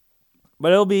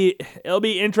 But it'll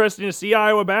be interesting to see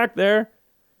Iowa back there.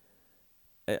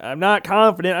 I'm not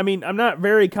confident. I mean, I'm not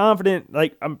very confident.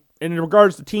 Like, I'm in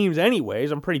regards to teams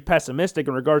anyways. I'm pretty pessimistic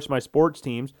in regards to my sports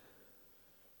teams.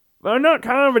 But I'm not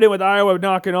confident with Iowa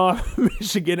knocking off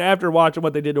Michigan after watching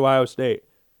what they did to Ohio State.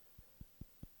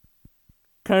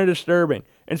 Kind of disturbing.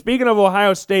 And speaking of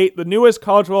Ohio State, the newest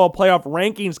college football playoff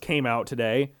rankings came out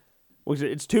today.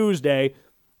 It's Tuesday.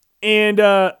 And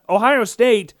Ohio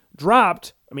State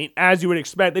dropped, as you would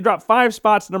expect, they dropped 5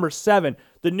 spots to number 7.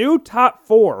 The new top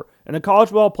 4 in the college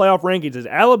football playoff rankings is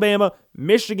Alabama,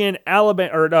 Michigan,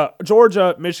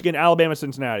 Georgia, Michigan, Alabama,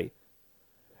 Cincinnati.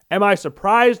 Am I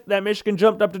surprised that Michigan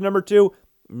jumped up to number 2?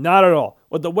 Not at all.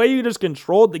 With the way you just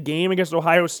controlled the game against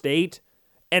Ohio State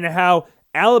and how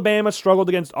Alabama struggled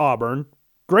against Auburn,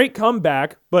 great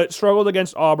comeback, but struggled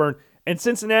against Auburn, and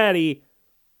Cincinnati,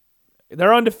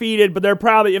 they're undefeated, but they're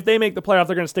probably, if they make the playoff,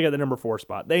 they're going to stick at the number 4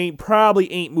 spot. They probably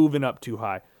ain't moving up too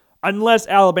high, unless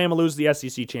Alabama loses the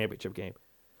SEC championship game.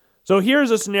 So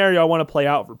here's a scenario I want to play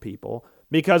out for people,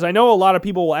 because I know a lot of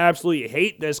people will absolutely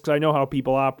hate this because I know how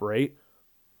people operate.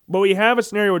 But we have a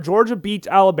scenario where Georgia beats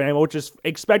Alabama, which is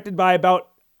expected by about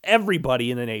everybody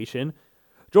in the nation.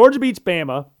 Georgia beats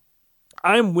Bama.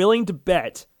 I'm willing to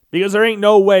bet, because there ain't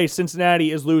no way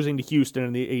Cincinnati is losing to Houston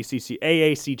in the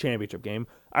AAC championship game.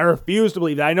 I refuse to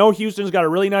believe that. I know Houston's got a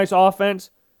really nice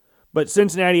offense, but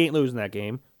Cincinnati ain't losing that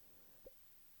game.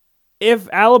 If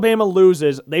Alabama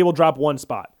loses, they will drop 1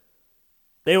 spot.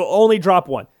 They will only drop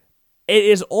 1. It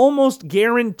is almost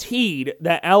guaranteed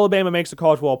that Alabama makes the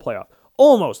college football playoff.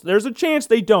 Almost. There's a chance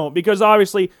they don't, because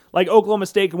obviously, like, Oklahoma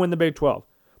State can win the Big 12.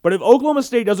 But if Oklahoma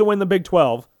State doesn't win the Big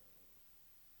 12,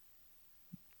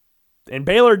 and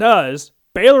Baylor does,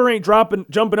 Baylor ain't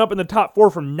jumping up in the top 4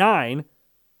 from 9.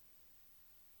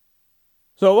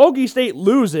 So if Okie State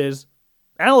loses,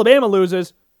 Alabama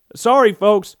loses, Sorry,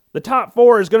 folks. The top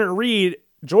 4 is going to read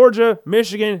Georgia,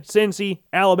 Michigan, Cincy,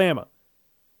 Alabama.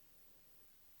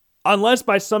 Unless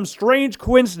by some strange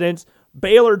coincidence,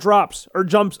 Baylor drops or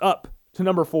jumps up to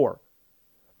number 4.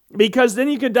 Because then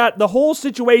you could, the whole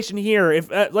situation here, if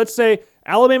let's say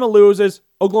Alabama loses,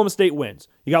 Oklahoma State wins.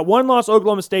 You got 1 loss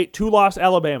Oklahoma State, 2 loss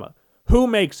Alabama. Who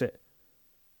makes it?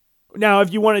 Now,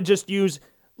 if you want to just use,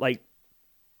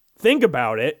 think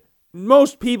about it,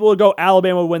 most people would go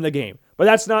Alabama would win the game. But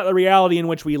that's not the reality in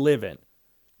which we live in.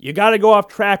 You got to go off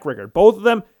track record. Both of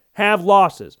them have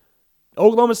losses.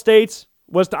 Oklahoma State's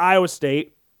was to Iowa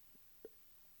State.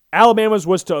 Alabama's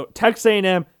was to Texas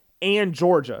A&M and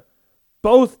Georgia.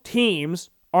 Both teams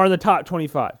are in the top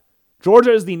 25.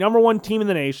 Georgia is the number 1 team in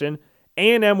the nation.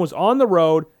 A&M was on the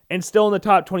road and still in the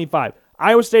top 25.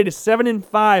 Iowa State is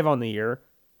 7-5 on the year.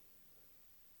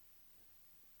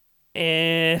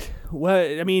 And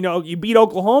you beat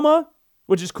Oklahoma,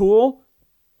 which is cool.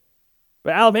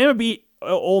 But Alabama beat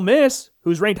Ole Miss,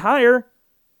 who's ranked higher.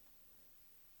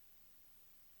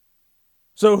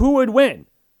 So who would win?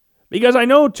 Because I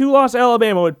know 2-loss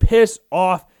Alabama would piss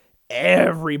off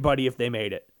everybody if they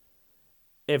made it.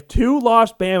 If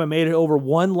 2-loss Bama made it over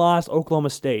 1-loss Oklahoma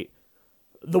State,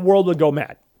 the world would go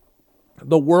mad.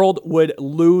 The world would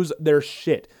lose their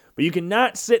shit. But you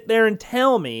cannot sit there and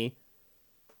tell me.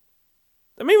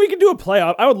 We could do a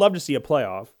playoff. I would love to see a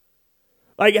playoff.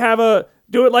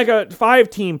 Do it like a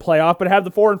 5-team playoff, but have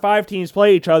the 4 and 5 teams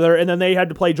play each other, and then they had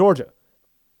to play Georgia.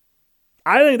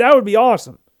 I think that would be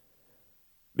awesome.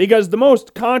 Because the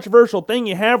most controversial thing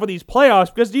you have with these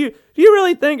playoffs, because do you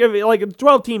really think of it like a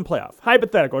 12-team playoff,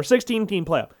 hypothetical, or 16-team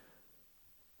playoff?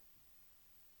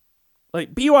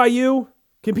 Like BYU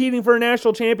competing for a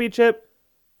national championship,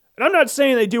 and I'm not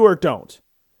saying they do or don't,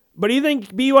 but do you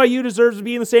think BYU deserves to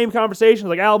be in the same conversations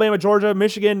like Alabama, Georgia,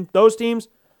 Michigan, those teams?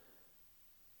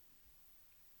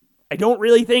 I don't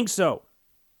really think so.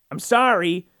 I'm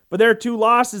sorry, but their 2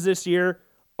 losses this year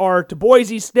are to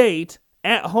Boise State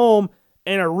at home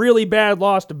and a really bad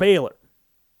loss to Baylor.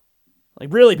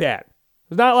 Really bad.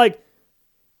 It's not like,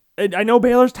 I know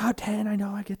Baylor's top 10, I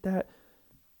know, I get that.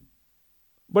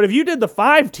 But if you did the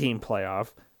 5-team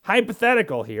playoff,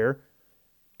 hypothetical here,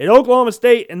 and Oklahoma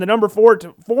State and the number 4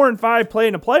 and 5 play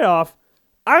in a playoff,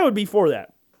 I would be for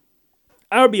that.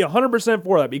 I would be 100%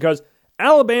 for that because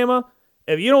Alabama,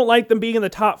 if you don't like them being in the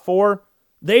top 4,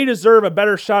 they deserve a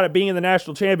better shot at being in the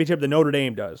national championship than Notre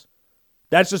Dame does.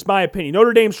 That's just my opinion.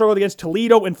 Notre Dame struggled against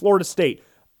Toledo and Florida State.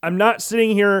 I'm not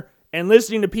sitting here and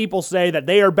listening to people say that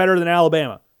they are better than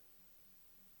Alabama.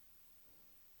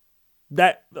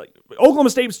 Oklahoma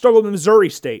State struggled with Missouri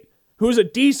State, who's a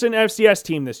decent FCS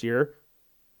team this year.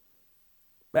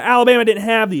 But Alabama didn't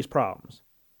have these problems.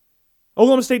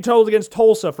 Oklahoma State struggled against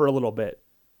Tulsa for a little bit.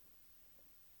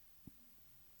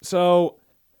 So,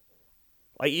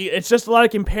 it's just a lot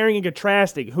of comparing and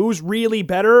contrasting. Who's really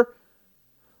better?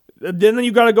 Then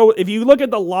you got to go, if you look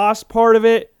at the loss part of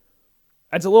it,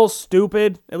 that's a little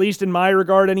stupid, at least in my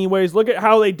regard anyways. Look at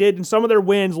how they did in some of their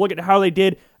wins. Look at how they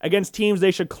did against teams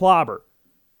they should clobber.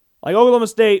 Like Oklahoma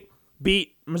State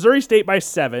beat Missouri State by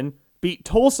 7, beat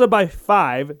Tulsa by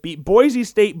 5, beat Boise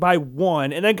State by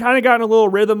 1, and then kind of got in a little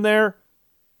rhythm there.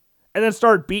 And then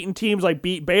started beating teams like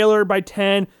beat Baylor by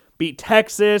 10, beat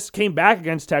Texas, came back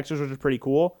against Texas, which is pretty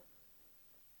cool.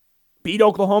 Beat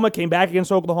Oklahoma, came back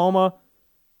against Oklahoma.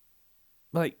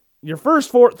 Your first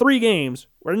 3 games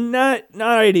were not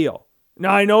ideal.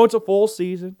 Now, I know it's a full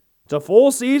season. It's a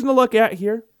full season to look at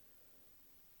here.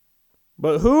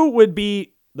 But who would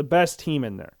be the best team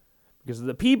in there? Because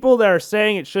the people that are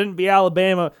saying it shouldn't be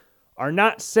Alabama are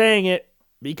not saying it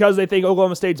because they think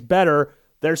Oklahoma State's better.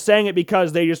 They're saying it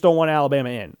because they just don't want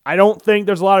Alabama in. I don't think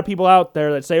there's a lot of people out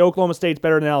there that say Oklahoma State's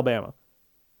better than Alabama.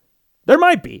 There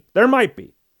might be.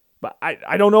 But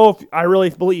I don't know if I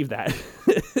really believe that.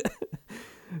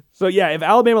 So, yeah, if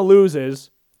Alabama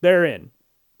loses, they're in.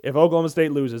 If Oklahoma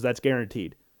State loses, that's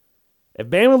guaranteed. If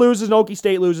Bama loses and Okie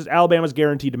State loses, Alabama's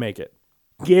guaranteed to make it.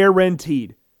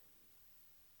 Guaranteed.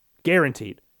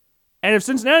 And if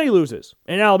Cincinnati loses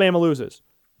and Alabama loses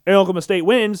and Oklahoma State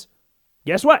wins,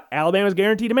 guess what? Alabama's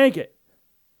guaranteed to make it.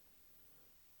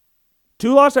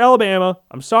 2-loss Alabama,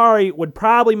 I'm sorry, would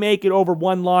probably make it over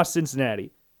 1-loss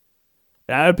Cincinnati.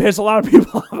 That would piss a lot of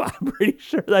people off. I'm pretty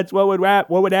sure that's what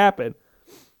would happen.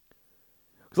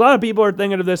 Because a lot of people are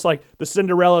thinking of this like the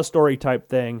Cinderella story type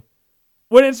thing.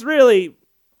 When it's really,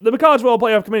 the College Football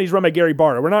Playoff Committee is run by Gary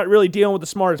Barta. We're not really dealing with the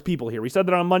smartest people here. We said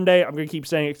that on Monday. I'm going to keep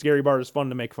saying it's Gary Barta's fun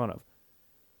to make fun of.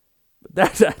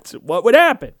 But that's what would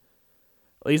happen.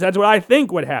 At least that's what I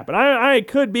think would happen. I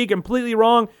could be completely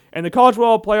wrong, and the College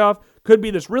Football Playoff could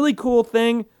be this really cool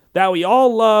thing that we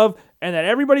all love and that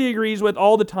everybody agrees with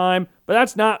all the time, but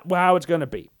that's not how it's going to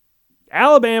be.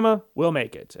 Alabama will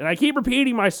make it. And I keep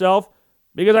repeating myself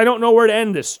because I don't know where to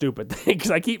end this stupid thing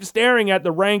because I keep staring at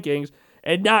the rankings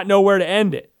and not know where to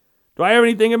end it. Do I have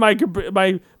anything in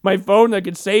my phone that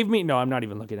could save me? No, I'm not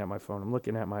even looking at my phone. I'm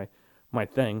looking at my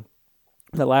thing,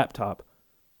 the laptop.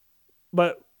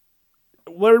 But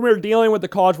when we're dealing with the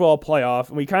college football playoff,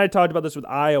 and we kind of talked about this with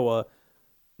Iowa,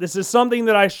 this is something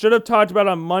that I should have talked about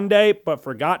on Monday, but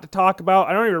forgot to talk about.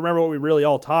 I don't even remember what we really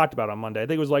all talked about on Monday. I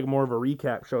think it was like more of a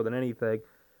recap show than anything.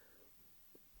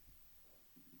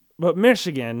 But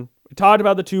Michigan, we talked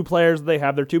about the two players that they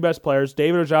have, their two best players,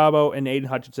 David Ojabo and Aidan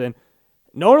Hutchinson.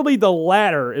 Notably, the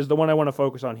latter is the one I want to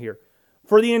focus on here.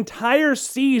 For the entire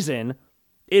season,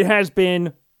 it has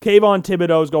been Kayvon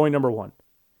Thibodeaux is going number one.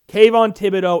 Kayvon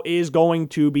Thibodeaux is going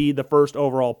to be the first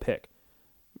overall pick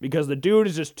because the dude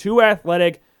is just too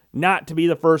athletic not to be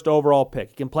the first overall pick.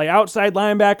 He can play outside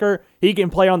linebacker. He can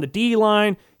play on the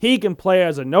D-line. He can play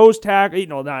as a nose tackle.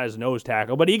 No, not as a nose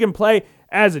tackle, but he can play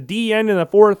as a D-end in a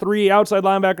 4-3, outside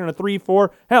linebacker in a 3-4.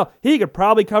 Hell, he could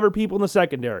probably cover people in the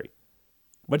secondary.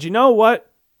 But you know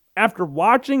what? After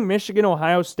watching Michigan,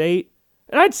 Ohio State,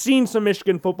 and I'd seen some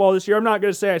Michigan football this year. I'm not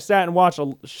going to say I sat and watched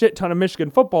a shit ton of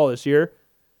Michigan football this year.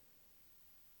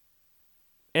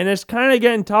 And it's kind of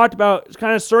getting talked about, it's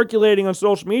kind of circulating on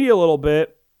social media a little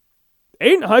bit.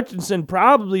 Aidan Hutchinson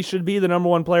probably should be the number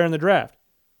one player in the draft.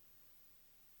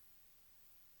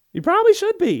 He probably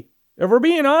should be. If we're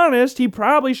being honest, he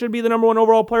probably should be the number one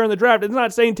overall player in the draft. It's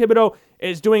not saying Thibodeaux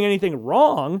is doing anything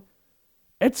wrong.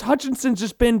 It's Hutchinson's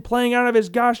just been playing out of his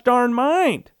gosh darn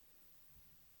mind.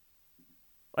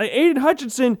 Like Aidan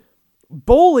Hutchinson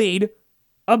bullied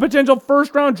a potential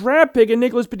first-round draft pick in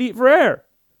Nicholas Petit-Frere.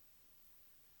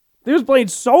 He was playing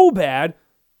so bad,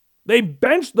 they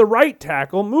benched the right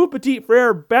tackle, moved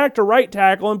Petit-Frere back to right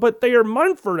tackle, and put Thayer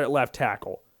Munford at left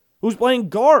tackle, who's playing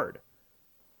guard.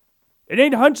 And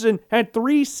Aidan Hutchinson had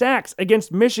 3 sacks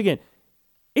against Michigan.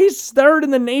 He's third in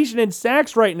the nation in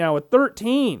sacks right now with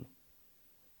 13.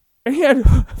 And he had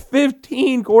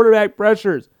 15 quarterback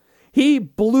pressures. He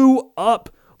blew up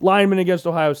linemen against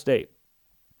Ohio State.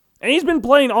 And he's been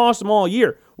playing awesome all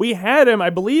year. We had him,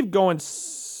 I believe, going,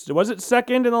 was it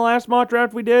second in the last mock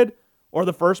draft we did? Or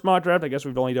the first mock draft? I guess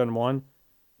we've only done one.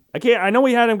 I know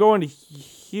we had him going to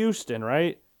Houston,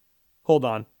 right? Hold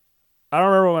on. I don't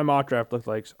remember what my mock draft looked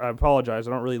like. I apologize.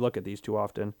 I don't really look at these too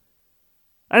often.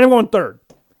 I had him going third.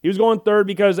 He was going third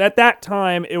because at that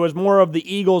time, it was more of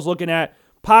the Eagles looking at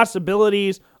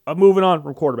possibilities of moving on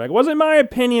from quarterback. It wasn't my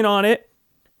opinion on it.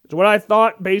 It's what I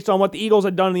thought based on what the Eagles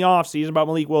had done in the offseason about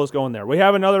Malik Willis going there. We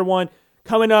have another one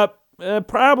coming up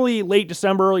probably late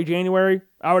December, early January,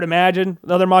 I would imagine.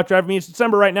 Another mock draft. I mean, it's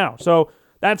December right now, so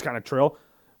that's kind of trill.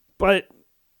 But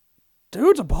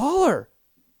dude's a baller.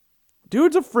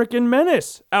 Dude's a freaking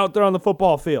menace out there on the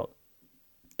football field.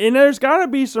 And there's got to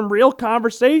be some real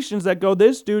conversations that go,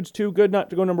 this dude's too good not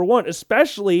to go number one,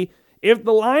 especially if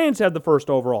the Lions have the first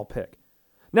overall pick.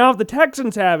 Now, if the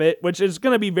Texans have it, which is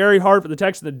going to be very hard for the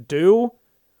Texans to do,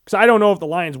 because I don't know if the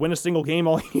Lions win a single game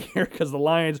all year, because the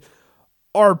Lions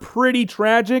are pretty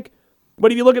tragic.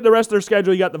 But if you look at the rest of their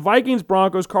schedule, you got the Vikings,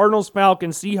 Broncos, Cardinals,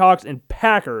 Falcons, Seahawks, and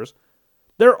Packers.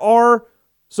 There are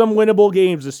some winnable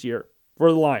games this year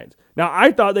for the Lions. Now,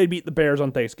 I thought they'd beat the Bears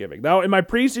on Thanksgiving. Now, in my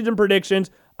preseason predictions,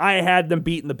 I had them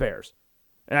beating the Bears.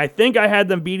 And I think I had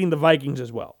them beating the Vikings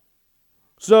as well.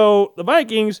 So, the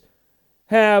Vikings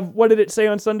have, what did it say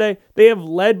on Sunday? They have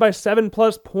led by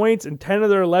 7+ points in 10 of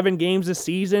their 11 games this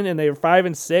season, and they are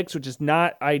 5-6, which is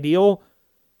not ideal.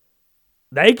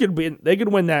 They could win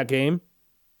that game.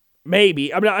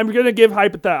 Maybe. I mean, I'm going to give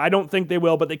hypothetical. I don't think they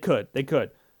will, but they could.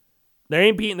 They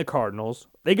ain't beating the Cardinals.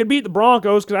 They could beat the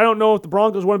Broncos, because I don't know if the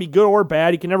Broncos want to be good or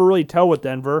bad. You can never really tell with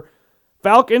Denver.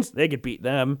 Falcons, they could beat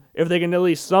them if they can at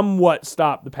least somewhat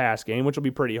stop the pass game, which will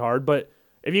be pretty hard. But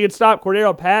if you could stop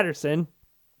Cordero Patterson,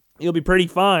 you'll be pretty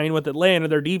fine with Atlanta.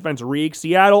 Their defense reeks.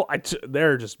 Seattle,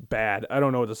 they're just bad. I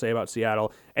don't know what to say about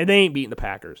Seattle. And they ain't beating the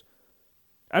Packers.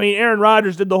 I mean, Aaron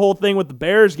Rodgers did the whole thing with the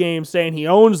Bears game saying he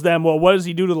owns them. Well, what does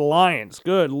he do to the Lions?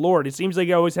 Good Lord. It seems like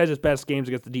he always has his best games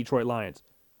against the Detroit Lions.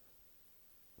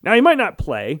 Now, he might not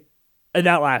play in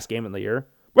that last game of the year.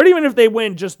 But even if they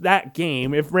win just that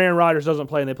game, if Aaron Rodgers doesn't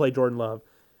play and they play Jordan Love,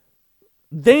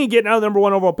 they ain't getting out of the number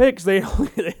one overall pick because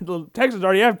the Texans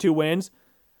already have 2 wins.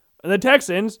 And the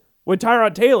Texans, with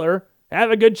Tyrod Taylor,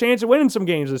 have a good chance of winning some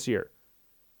games this year.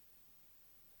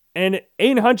 And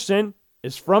Aidan Hutchinson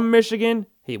is from Michigan.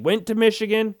 He went to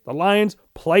Michigan. The Lions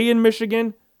play in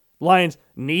Michigan. The Lions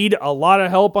need a lot of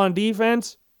help on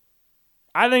defense.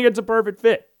 I think it's a perfect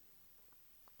fit.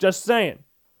 Just saying.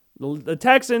 The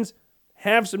Texans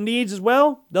have some needs as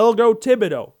well. They'll go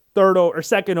Thibodeaux,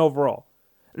 second overall.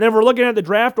 And then if we're looking at the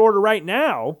draft order right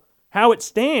now, how it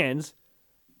stands,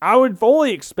 I would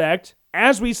fully expect,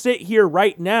 as we sit here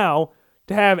right now,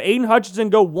 to have Aidan Hutchinson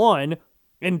go 1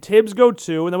 and Tibbs go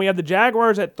 2, and then we have the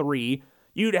Jaguars at 3.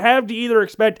 You'd have to either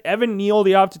expect Evan Neal,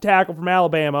 the offensive tackle from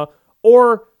Alabama,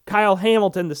 or Kyle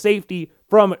Hamilton, the safety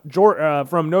from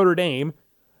Notre Dame.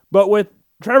 But with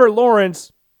Trevor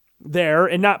Lawrence there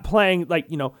and not playing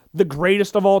the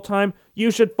greatest of all time,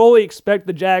 you should fully expect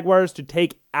the Jaguars to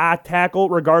take a tackle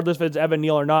regardless if it's Evan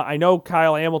Neal or not. I know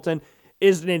Kyle Hamilton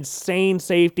is an insane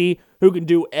safety who can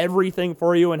do everything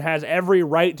for you and has every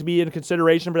right to be in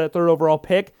consideration for that third overall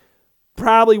pick.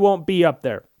 Probably won't be up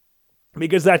there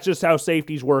because that's just how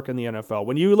safeties work in the NFL.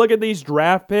 When you look at these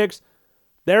draft picks,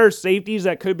 there are safeties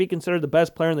that could be considered the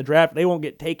best player in the draft. They won't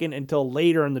get taken until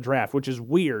later in the draft, which is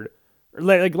weird.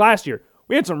 Like last year.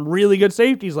 We had some really good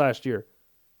safeties last year.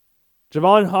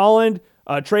 Javon Holland,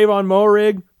 Trayvon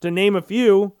Moehrig, to name a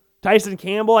few. Tyson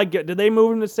Campbell, did they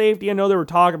move him to safety? I know they were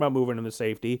talking about moving him to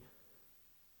safety.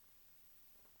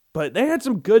 But they had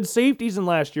some good safeties in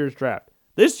last year's draft.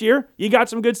 This year, you got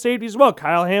some good safeties as well.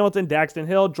 Kyle Hamilton, Daxton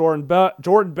Hill,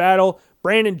 Jordan Battle,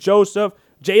 Brandon Joseph,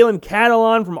 Jalen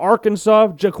Catalon from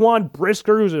Arkansas, Jaquan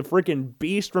Brisker, who's a freaking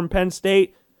beast from Penn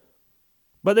State.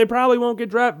 But they probably won't get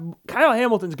drafted. Kyle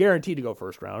Hamilton's guaranteed to go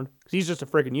first round because he's just a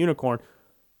freaking unicorn.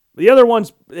 The other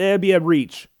ones, it'd be a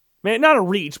reach. Man, not a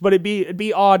reach, but it'd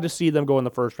be odd to see them go in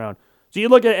the first round. So you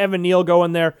look at Evan Neal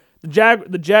going there. The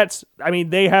Jets,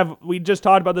 we just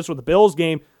talked about this with the Bills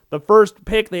game. The first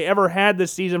pick they ever had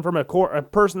this season from a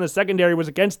person in the secondary was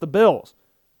against the Bills.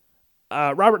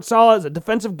 Robert Saleh is a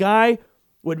defensive guy.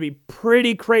 Would be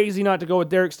pretty crazy not to go with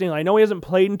Derek Stingley. I know he hasn't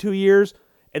played in 2 years,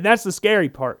 and that's the scary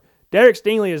part. Derek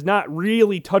Stingley has not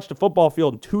really touched a football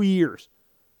field in 2 years.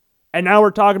 And now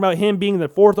we're talking about him being the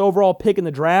 4th overall pick in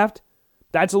the draft.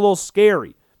 That's a little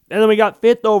scary. And then we got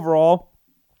 5th overall.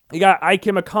 You got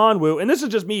Ikem Ekwonu, and this is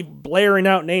just me blaring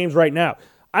out names right now.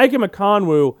 Ikem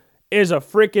Ekwonu is a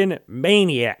freaking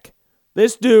maniac.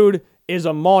 This dude is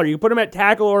a mauler. You put him at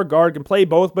tackle or guard, can play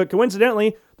both, but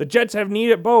coincidentally, the Jets have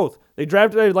needed both. They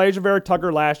drafted Elijah Vera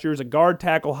Tucker last year as a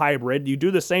guard-tackle hybrid. You do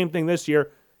the same thing this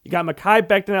year. You got Mekhi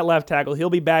Becton at left tackle. He'll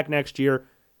be back next year.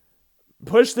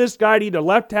 Push this guy to either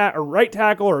left tackle or right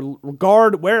tackle or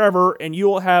guard, wherever, and you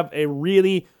will have a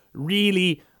really,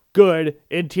 really good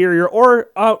interior or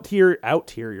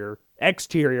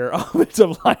exterior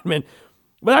offensive lineman.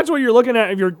 But that's what you're looking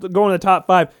at if you're going to the top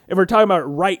 5, if we're talking about it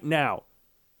right now.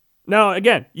 Now,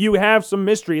 again, you have some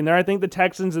mystery in there. I think the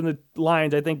Texans and the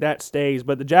Lions, I think that stays.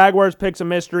 But the Jaguars pick some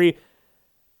mystery.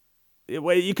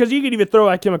 Because you could even throw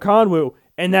Ikem Ekwonu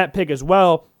in that pick as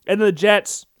well. And then the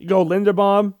Jets, you go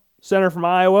Linderbaum, center from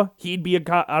Iowa. He'd be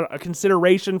a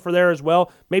consideration for there as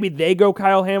well. Maybe they go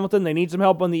Kyle Hamilton. They need some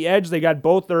help on the edge. They got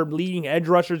both their leading edge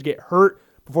rushers get hurt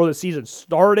before the season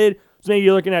started. So maybe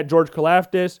you're looking at George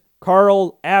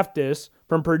Karl Aftis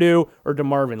from Purdue, or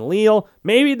DeMarvin Leal.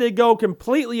 Maybe they go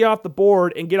completely off the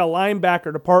board and get a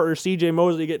linebacker to partner CJ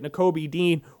Mosley, get Nakobe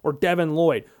Dean or Devin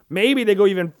Lloyd. Maybe they go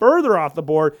even further off the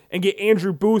board and get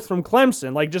Andrew Booth from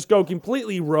Clemson. Just go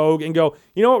completely rogue and go,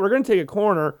 you know what, we're going to take a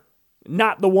corner,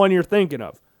 not the one you're thinking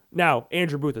of. Now,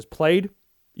 Andrew Booth has played.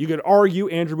 You could argue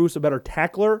Andrew Booth's a better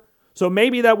tackler. So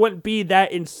maybe that wouldn't be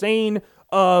that insane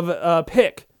of a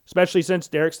pick, especially since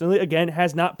Derek Stingley, again,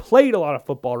 has not played a lot of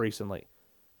football recently.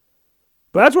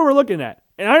 But that's what we're looking at.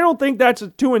 And I don't think that's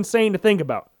too insane to think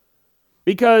about.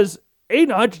 Because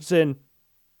Aidan Hutchinson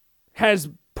has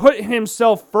put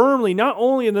himself firmly not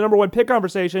only in the number 1 pick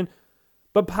conversation,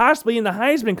 but possibly in the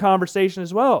Heisman conversation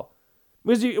as well.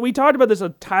 Because we talked about this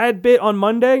a tad bit on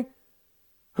Monday.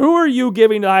 Who are you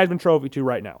giving the Heisman Trophy to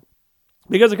right now?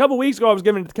 Because a couple weeks ago I was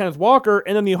giving it to Kenneth Walker,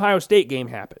 and then the Ohio State game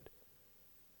happened.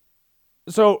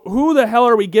 So who the hell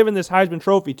are we giving this Heisman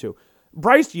Trophy to?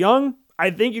 Bryce Young, I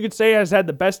think you could say, has had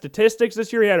the best statistics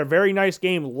this year. He had a very nice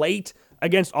game late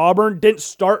against Auburn. Didn't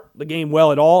start the game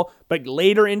well at all, but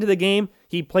later into the game,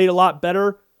 he played a lot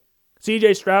better.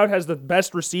 CJ Stroud has the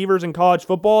best receivers in college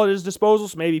football at his disposal,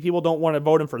 so maybe people don't want to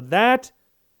vote him for that.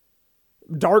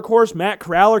 Dark horse, Matt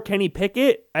Corral or Kenny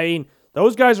Pickett.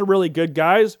 Those guys are really good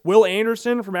guys. Will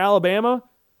Anderson from Alabama.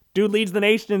 Dude leads the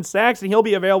nation in sacks, and he'll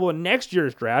be available in next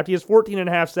year's draft. He has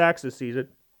 14.5 sacks this season.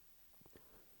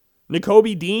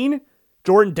 Nakobe Dean,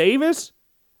 Jordan Davis,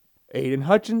 Aidan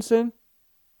Hutchinson.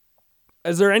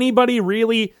 Is there anybody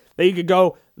really that you could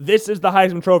go, this is the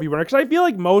Heisman Trophy winner? Because I feel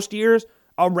like most years,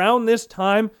 around this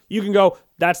time, you can go,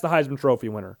 that's the Heisman Trophy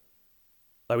winner.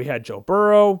 We had Joe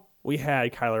Burrow, we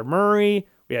had Kyler Murray,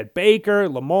 we had Baker,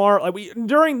 Lamar.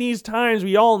 During these times,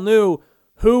 we all knew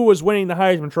who was winning the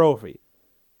Heisman Trophy.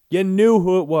 You knew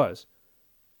who it was.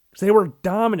 Because they were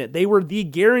dominant. They were the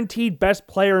guaranteed best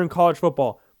player in college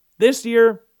football. This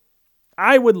year,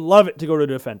 I would love it to go to a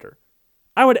defender.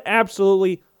 I would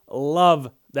absolutely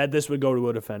love that this would go to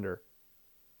a defender.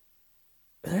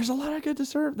 There's a lot of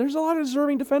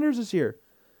deserving defenders this year.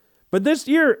 But this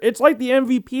year, it's like the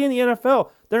MVP in the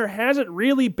NFL. There hasn't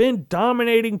really been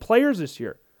dominating players this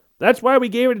year. That's why we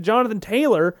gave it to Jonathan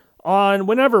Taylor on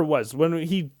whenever it was, when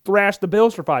he thrashed the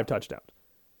Bills for 5 touchdowns.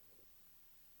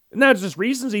 And that's just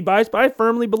recency bias, but I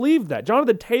firmly believe that.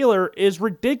 Jonathan Taylor is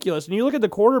ridiculous. And you look at the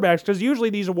quarterbacks, because usually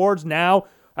these awards now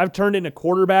have turned into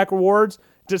quarterback awards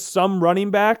to some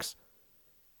running backs.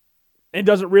 And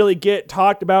doesn't really get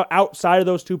talked about outside of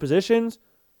those two positions.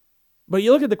 But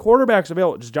you look at the quarterbacks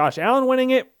available. Is Josh Allen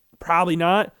winning it? Probably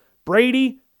not.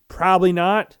 Brady? Probably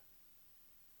not.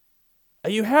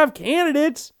 You have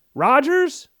candidates.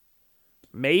 Rodgers?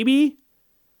 Maybe.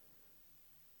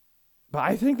 But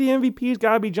I think the MVP's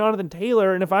got to be Jonathan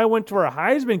Taylor. And if I went to a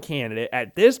Heisman candidate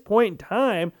at this point in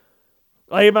time,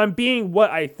 like if I'm being what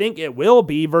I think it will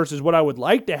be versus what I would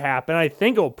like to happen, I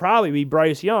think it will probably be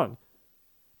Bryce Young.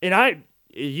 And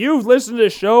you've listened to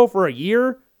this show for a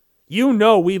year, you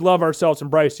know we love ourselves some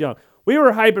Bryce Young. We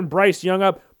were hyping Bryce Young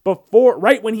up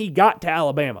right when he got to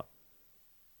Alabama.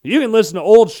 You can listen to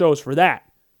old shows for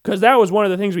that, because that was one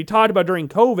of the things we talked about during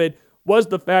COVID, was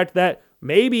the fact that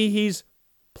maybe he's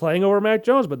playing over Mac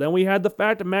Jones, but then we had the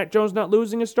fact of Mac Jones not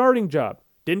losing his starting job.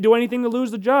 Didn't do anything to lose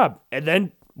the job, and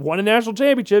then won a national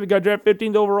championship. He got drafted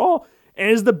 15th overall, and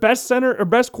is the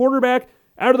best quarterback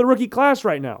out of the rookie class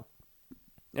right now.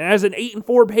 And as an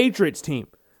 8-4 Patriots team,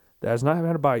 that has not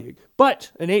had a bye week,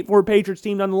 but an 8-4 Patriots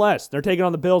team nonetheless. They're taking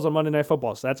on the Bills on Monday Night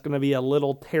Football, so that's going to be a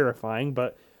little terrifying,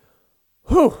 but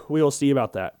we will see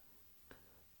about that.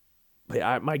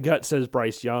 But my gut says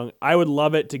Bryce Young. I would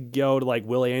love it to go to like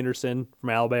Willie Anderson from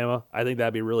Alabama. I think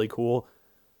that'd be really cool.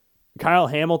 Kyle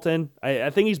Hamilton, I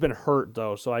think he's been hurt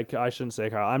though, so I shouldn't say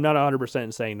Kyle. I'm not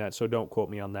 100% saying that, so don't quote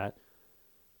me on that.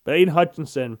 But Aidan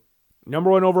Hutchinson,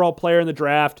 number 1 overall player in the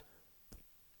draft,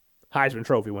 Heisman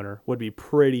Trophy winner, would be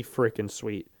pretty freaking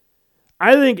sweet.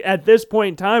 I think at this point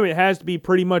in time, it has to be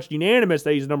pretty much unanimous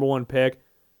that he's the number 1 pick.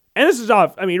 And this is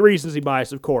recency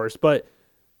bias, of course, but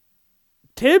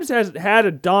Tibbs has had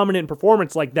a dominant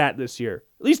performance like that this year,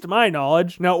 at least to my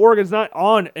knowledge. Now, Oregon's not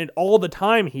on all the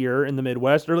time here in the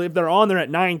Midwest, or if they're on, they're at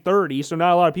 9:30, so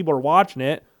not a lot of people are watching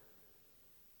it.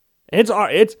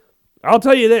 I'll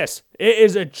tell you this, it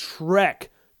is a trek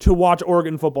to watch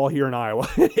Oregon football here in Iowa.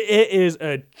 It is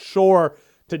a chore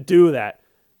to do that.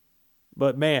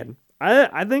 But man,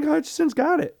 I think Hutchinson's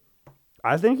got it.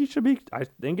 I think it should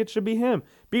be him.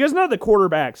 Because none of the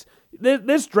quarterbacks,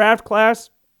 this draft class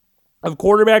of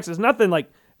quarterbacks is nothing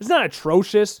like, it's not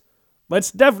atrocious, but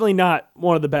it's definitely not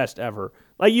one of the best ever.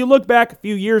 Like you look back a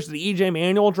few years to the EJ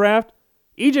Manuel draft.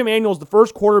 EJ Manuel is the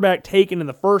first quarterback taken in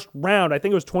the first round. I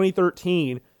think it was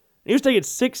 2013. He was taken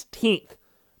 16th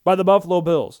by the Buffalo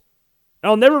Bills. And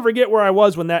I'll never forget where I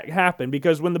was when that happened,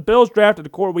 because when the Bills drafted the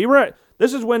quarterback,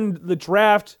 this is when the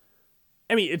draft,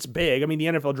 it's big. The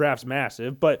NFL draft's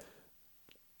massive, but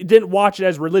didn't watch it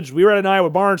as religious. We were at an Iowa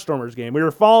Barnstormers game. We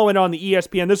were following on the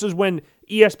ESPN. This is when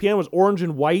ESPN was orange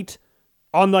and white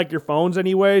on like your phones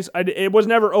anyways. It was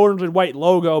never orange and white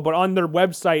logo, but on their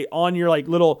website, on your like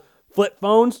little flip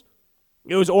phones,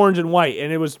 it was orange and white,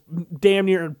 and it was damn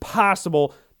near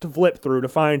impossible to flip through to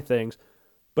find things.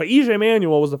 But EJ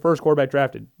Manuel was the first quarterback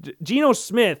drafted. Geno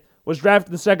Smith was drafted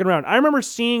in the second round. I remember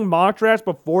seeing mock drafts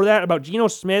before that about Geno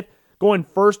Smith going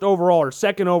first overall or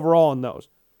second overall in those.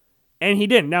 And he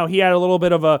didn't. Now, he had a little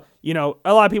bit of a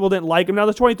lot of people didn't like him. Now,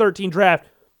 the 2013 draft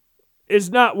is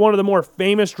not one of the more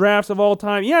famous drafts of all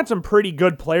time. He had some pretty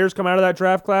good players come out of that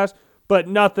draft class, but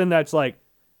nothing that's like,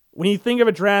 when you think of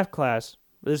a draft class,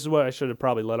 this is what I should have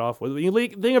probably led off with. When you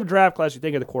think of a draft class, you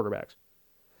think of the quarterbacks.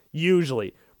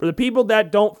 Usually. For the people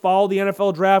that don't follow the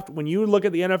NFL draft, when you look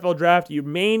at the NFL draft, your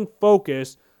main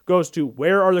focus goes to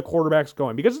where are the quarterbacks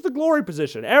going? Because it's a glory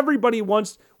position. Everybody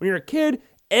wants, when you're a kid,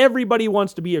 everybody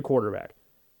wants to be a quarterback.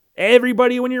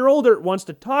 Everybody, when you're older, wants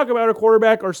to talk about a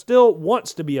quarterback or still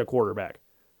wants to be a quarterback.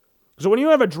 So when you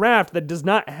have a draft that does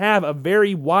not have a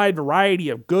very wide variety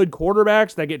of good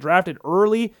quarterbacks that get drafted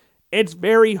early, it's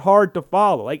very hard to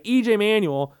follow. Like EJ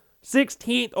Manuel,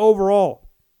 16th overall.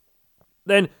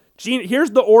 Then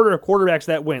here's the order of quarterbacks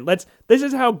that went. This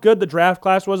is how good the draft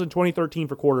class was in 2013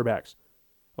 for quarterbacks.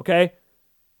 Okay?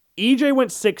 EJ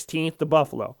went 16th to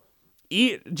Buffalo.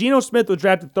 Geno Smith was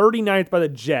drafted 39th by the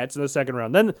Jets in the second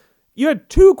round. Then you had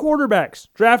 2 quarterbacks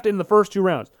drafted in the first 2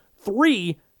 rounds.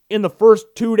 3 in the first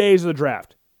 2 days of the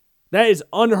draft. That is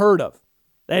unheard of.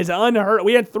 That is unheard.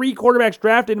 We had 3 quarterbacks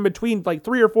drafted in between like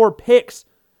 3 or 4 picks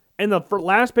in the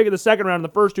last pick of the second round and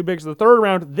the first 2 picks of the third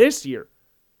round this year.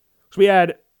 So we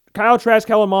had Kyle Trask,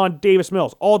 Kellen Mond, Davis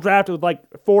Mills, all drafted with like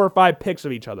 4 or 5 picks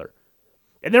of each other.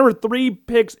 And there were 3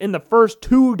 picks in the first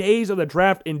 2 days of the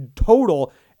draft in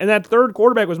total, and that third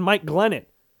quarterback was Mike Glennon.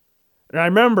 And I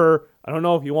remember, I don't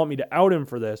know if you want me to out him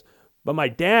for this, but my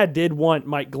dad did want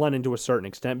Mike Glennon to a certain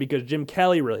extent because Jim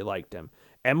Kelly really liked him.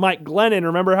 And Mike Glennon,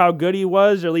 remember how good he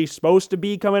was, or at least supposed to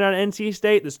be coming out of NC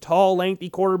State? This tall, lengthy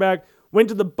quarterback, went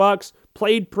to the Bucs,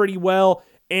 played pretty well,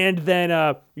 and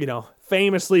then,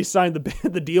 famously signed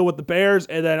the deal with the Bears,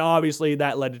 and then obviously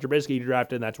that led to Trubisky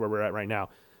drafted, and that's where we're at right now.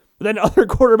 But then other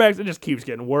quarterbacks, it just keeps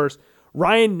getting worse.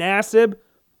 Ryan Nassib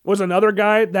was another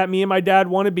guy that me and my dad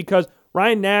wanted because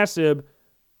Ryan Nassib,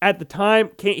 at the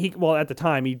time,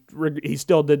 he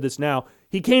still did this now.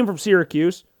 He came from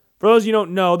Syracuse. For those of you who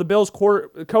don't know, the Bills'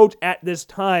 coach at this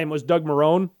time was Doug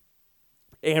Marrone.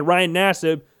 And Ryan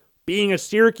Nassib, being a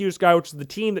Syracuse guy, which is the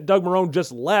team that Doug Marrone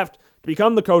just left to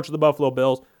become the coach of the Buffalo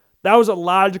Bills, that was a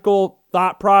logical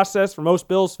thought process for most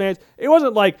Bills fans. It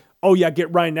wasn't like, oh yeah,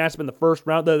 get Ryan Nassib in the first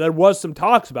round. There was some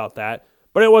talks about that.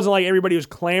 But it wasn't like everybody was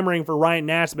clamoring for Ryan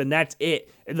Nassib and that's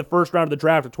it in the first round of the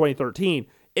draft of 2013.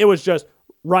 It was just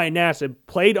Ryan Nassib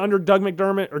played under Doug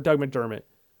Marrone.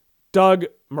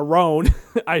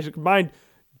 I combined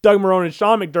Doug Marrone and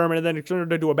Sean McDermott and then it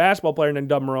turned into a basketball player named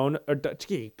Doug Marrone.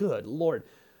 Good Lord.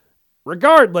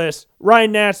 Regardless,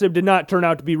 Ryan Nassib did not turn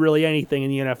out to be really anything in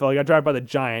the NFL. He got drafted by the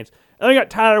Giants. And then we got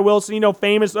Tyler Wilson,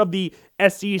 famous of the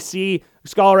SEC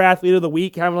Scholar Athlete of the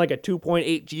Week, having like a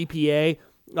 2.8 GPA.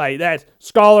 Like, that's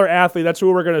Scholar Athlete, that's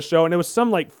who we're going to show. And it was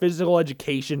some like physical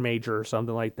education major or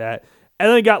something like that. And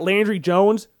then we got Landry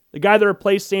Jones, the guy that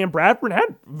replaced Sam Bradford, had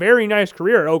a very nice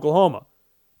career at Oklahoma.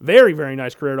 Very, very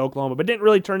nice career at Oklahoma, but didn't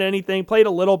really turn to anything. Played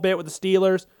a little bit with the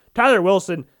Steelers. Tyler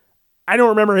Wilson, I don't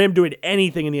remember him doing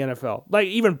anything in the NFL, like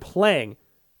even playing.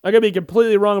 I could be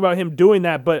completely wrong about him doing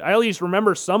that, but I at least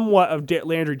remember somewhat of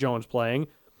Landry Jones playing.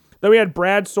 Then we had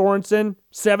Brad Sorensen,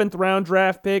 7th round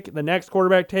draft pick, the next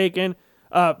quarterback taken,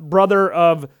 brother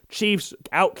of Chiefs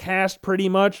outcast pretty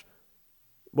much.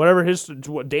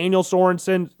 Daniel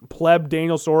Sorensen, pleb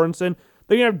Daniel Sorensen.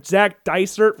 Then you have Zach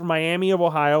Dysert from Miami of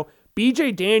Ohio.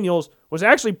 BJ Daniels was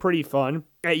actually pretty fun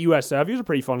at USF. He was a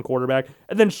pretty fun quarterback.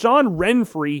 And then Sean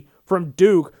Renfree from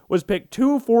Duke was picked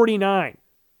 249.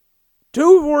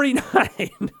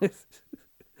 249.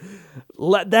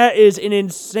 That is an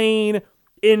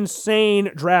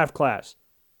insane draft class.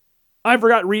 I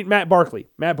forgot to read Matt Barkley,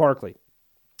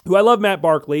 who I love Matt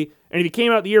Barkley, and if he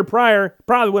came out the year prior,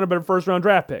 probably would have been a first-round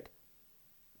draft pick.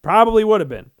 Probably would have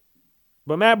been.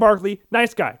 But Matt Barkley,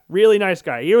 nice guy, really nice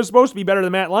guy. He was supposed to be better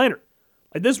than Matt Leinart.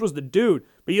 Like, this was the dude.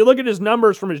 But you look at his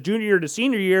numbers from his junior year to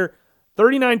senior year,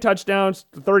 39 touchdowns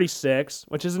to 36,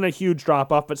 which isn't a huge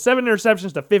drop-off, but 7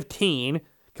 interceptions to 15.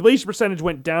 Completion percentage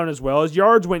went down as well. His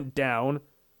yards went down.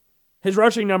 His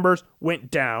rushing numbers went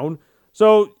down.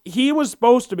 So he was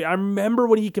supposed to be, I remember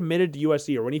when he committed to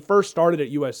USC, or when he first started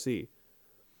at USC.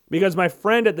 Because my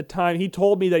friend at the time, he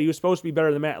told me that he was supposed to be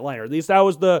better than Matt Leinart. At least that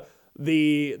was the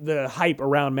hype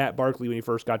around Matt Barkley when he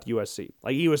first got to USC.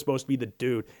 Like, he was supposed to be the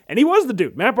dude. And he was the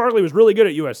dude. Matt Barkley was really good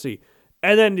at USC.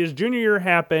 And then his junior year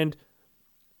happened,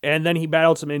 and then he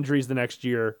battled some injuries the next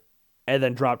year, and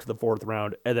then dropped to the 4th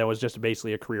round, and then was just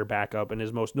basically a career backup, and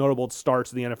his most notable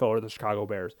starts in the NFL are the Chicago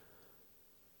Bears.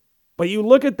 But you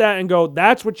look at that and go,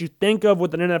 that's what you think of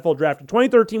with an NFL draft.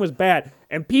 2013 was bad,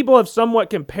 and people have somewhat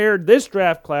compared this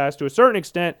draft class to a certain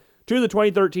extent to the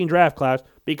 2013 draft class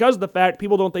because of the fact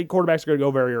people don't think quarterbacks are going to go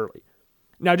very early.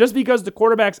 Now, just because the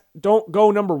quarterbacks don't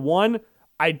go number 1,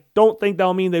 I don't think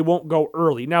that'll mean they won't go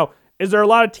early. Now, is there a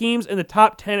lot of teams in the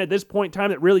top 10 at this point in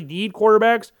time that really need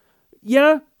quarterbacks?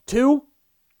 Yeah, 2,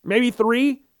 maybe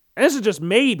 3. And this is just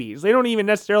maybes. They don't even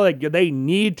necessarily, they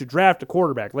need to draft a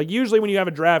quarterback. Like, usually when you have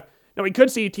a draft, now we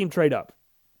could see a team trade up,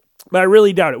 but I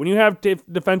really doubt it. When you have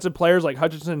defensive players like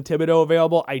Hutchinson and Thibodeaux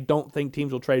available, I don't think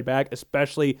teams will trade back,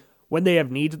 especially when they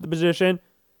have needs at the position.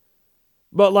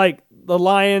 But like the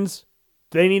Lions,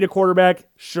 they need a quarterback,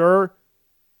 sure.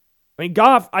 I mean,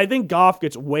 I think Goff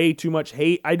gets way too much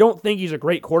hate. I don't think he's a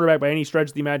great quarterback by any stretch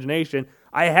of the imagination.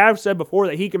 I have said before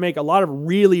that he can make a lot of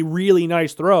really, really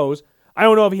nice throws. I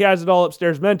don't know if he has it all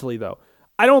upstairs mentally, though.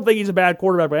 I don't think he's a bad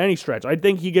quarterback by any stretch. I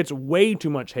think he gets way too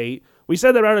much hate. We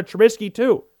said that around Trubisky,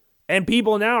 too. And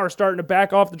people now are starting to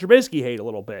back off the Trubisky hate a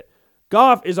little bit.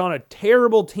 Goff is on a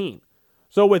terrible team.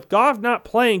 So with Goff not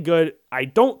playing good, I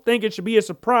don't think it should be a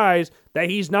surprise that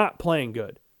he's not playing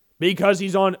good. Because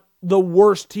he's on the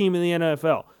worst team in the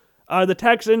NFL. The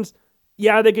Texans,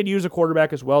 Yeah, they could use a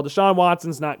quarterback as well. Deshaun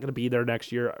Watson's not going to be there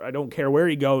next year. I don't care where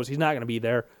he goes. He's not going to be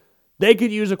there. They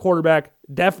could use a quarterback,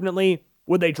 definitely.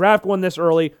 Would they draft one this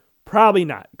early? Probably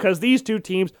not, because these two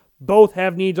teams both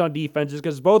have needs on defenses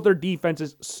because both their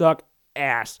defenses suck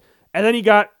ass. And then you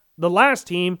got the last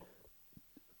team,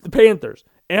 the Panthers.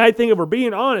 And I think if we're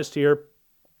being honest here,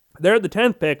 they're the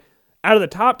 10th pick. Out of the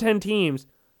top 10 teams,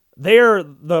 they're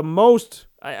the most,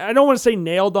 I don't want to say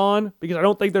nailed on, because I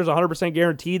don't think there's 100%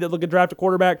 guarantee that they'll get draft a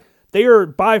quarterback. They are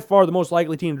by far the most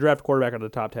likely team to draft a quarterback out of the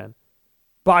top 10.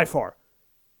 By far.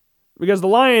 Because the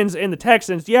Lions and the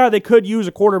Texans, yeah, they could use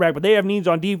a quarterback, but they have needs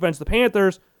on defense. The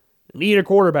Panthers need a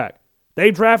quarterback.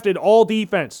 They drafted all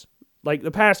defense, like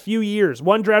the past few years.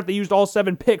 One draft, they used all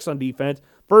 7 picks on defense.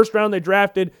 First round, they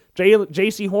drafted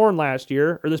J.C. Horn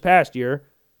this past year.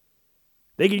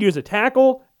 They could use a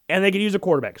tackle, and they could use a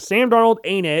quarterback. Sam Darnold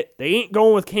ain't it. They ain't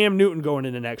going with Cam Newton going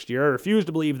into next year. I refuse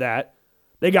to believe that.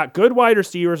 They got good wide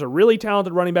receivers, a really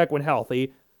talented running back when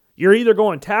healthy. You're either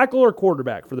going tackle or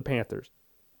quarterback for the Panthers.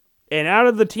 And out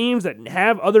of the teams that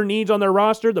have other needs on their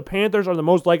roster, the Panthers are the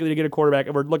most likely to get a quarterback,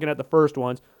 if we're looking at the first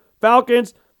ones.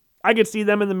 Falcons, I could see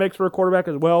them in the mix for a quarterback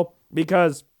as well,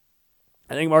 because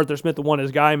I think Arthur Smith won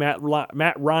his guy. Matt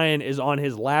Ryan is on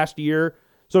his last year.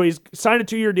 So he's signed a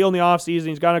 2-year deal in the offseason.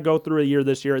 He's going to go through a year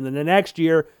this year, and then the next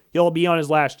year, he'll be on his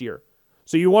last year.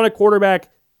 So you want a quarterback,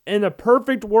 in the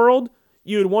perfect world,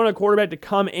 you would want a quarterback to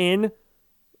come in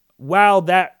while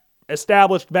that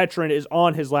established veteran is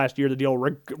on his last year of the deal,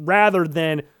 rather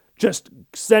than just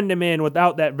send him in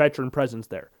without that veteran presence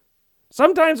there.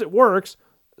 Sometimes it works,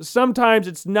 sometimes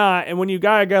it's not, and when you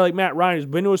got a guy like Matt Ryan who's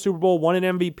been to a Super Bowl, won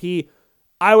an MVP,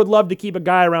 I would love to keep a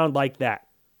guy around like that.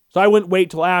 So I wouldn't wait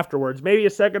till afterwards. Maybe a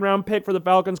second-round pick for the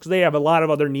Falcons because they have a lot of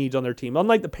other needs on their team.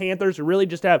 Unlike the Panthers, who really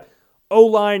just have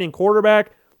O-line and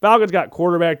quarterback, Falcons got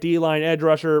quarterback, D-line, edge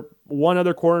rusher, one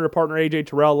other corner partner, AJ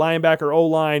Terrell, linebacker,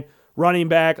 O-line, running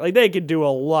back. Like, they could do a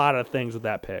lot of things with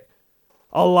that pick.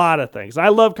 A lot of things. I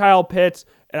love Kyle Pitts,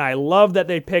 and I love that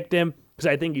they picked him because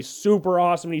I think he's super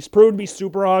awesome. He's proven to be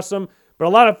super awesome. But a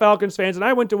lot of Falcons fans, and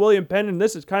I went to William Penn, and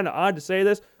this is kind of odd to say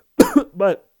this,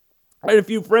 but I had a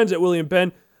few friends at William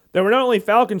Penn that were not only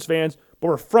Falcons fans, but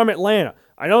were from Atlanta.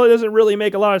 I know it doesn't really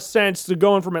make a lot of sense to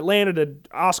going from Atlanta to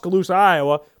Oskaloosa,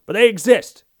 Iowa, but they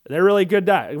exist. They're really good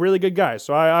guys.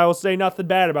 So I will say nothing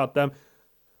bad about them.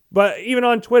 But even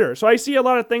on Twitter. So I see a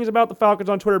lot of things about the Falcons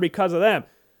on Twitter because of them.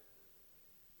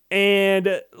 And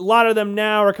a lot of them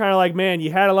now are kind of like, man,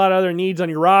 you had a lot of other needs on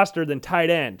your roster than tight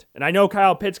end. And I know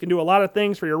Kyle Pitts can do a lot of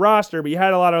things for your roster, but you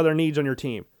had a lot of other needs on your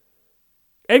team.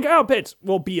 And Kyle Pitts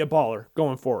will be a baller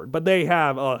going forward, but they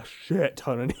have a shit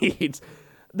ton of needs.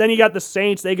 Then you got the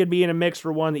Saints. They could be in a mix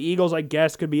for one. The Eagles, I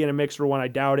guess, could be in a mix for one. I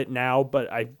doubt it now, but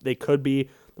they could be.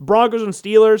 The Broncos and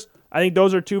Steelers, I think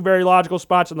those are two very logical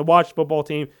spots on the watch football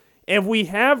team. If we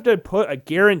have to put a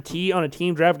guarantee on a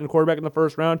team drafting a quarterback in the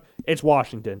first round, it's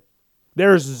Washington.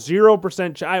 There's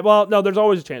 0% chance. Well, no, there's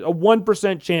always a chance. A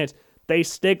 1% chance they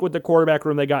stick with the quarterback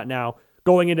room they got now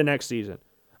going into next season.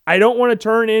 I don't want to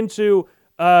turn into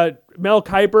Mel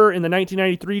Kiper in the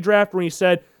 1993 draft when he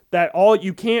said that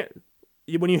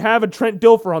when you have a Trent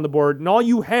Dilfer on the board and all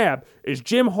you have is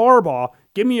Jim Harbaugh,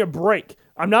 give me a break.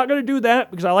 I'm not going to do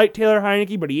that because I like Taylor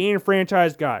Heineke, but he ain't a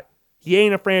franchise guy.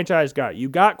 You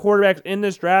got quarterbacks in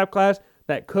this draft class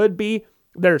that could be.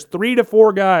 There's 3 to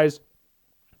 4 guys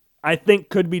I think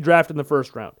could be drafted in the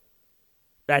first round.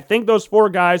 I think those 4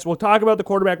 guys, we'll talk about the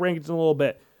quarterback rankings in a little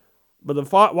bit, but the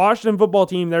Washington football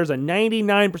team, there's a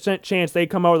 99% chance they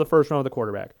come out of the first round with a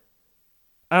quarterback.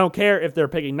 I don't care if they're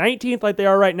picking 19th like they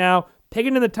are right now,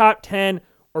 picking in the top 10,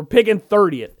 or picking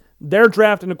 30th. They're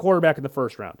drafting a quarterback in the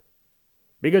first round.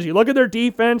 Because you look at their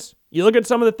defense, you look at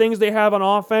some of the things they have on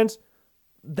offense,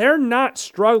 they're not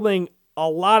struggling a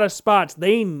lot of spots.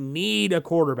 They need a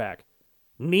quarterback.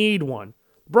 Need one.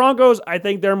 Broncos, I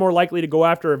think they're more likely to go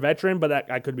after a veteran,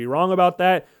 but I could be wrong about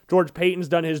that. George Payton's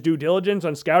done his due diligence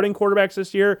on scouting quarterbacks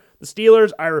this year. The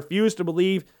Steelers, I refuse to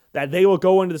believe that they will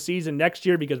go into the season next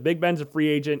year because Big Ben's a free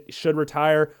agent, should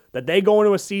retire, that they go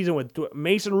into a season with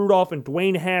Mason Rudolph and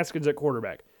Dwayne Haskins at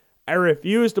quarterback. I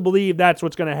refuse to believe that's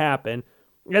what's going to happen.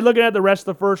 And looking at the rest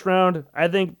of the first round, I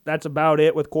think that's about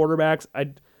it with quarterbacks.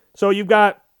 So you've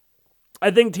got,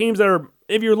 I think, teams that are,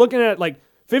 if you're looking at like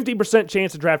 50%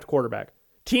 chance to draft a quarterback,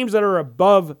 teams that are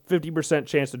above 50%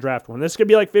 chance to draft one. This could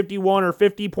be like 51 or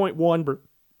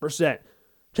 50.1%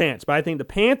 chance. But I think the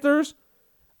Panthers,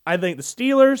 I think the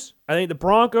Steelers, I think the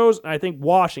Broncos, and I think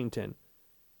Washington.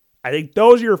 I think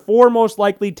those are your 4 most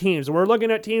likely teams. And we're looking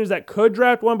at teams that could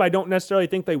draft one, but I don't necessarily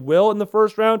think they will in the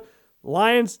first round.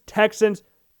 Lions, Texans,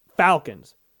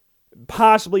 Falcons,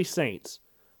 possibly Saints.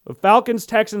 The Falcons,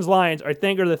 Texans, Lions, I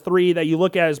think, are the three that you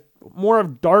look at as more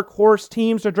of dark horse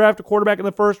teams to draft a quarterback in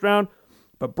the first round.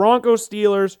 But Broncos,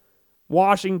 Steelers,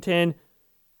 Washington,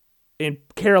 and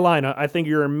Carolina, I think, are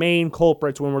your main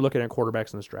culprits when we're looking at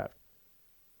quarterbacks in this draft.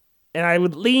 And I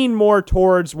would lean more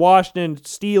towards Washington,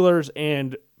 Steelers,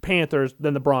 and Panthers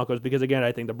than the Broncos because, again,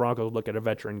 I think the Broncos look at a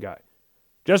veteran guy.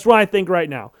 Just what I think right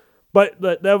now. But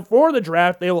for the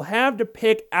draft, they will have to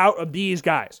pick out of these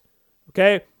guys.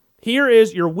 Okay? Here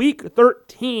is your Week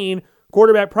 13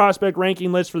 quarterback prospect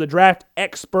ranking list for the draft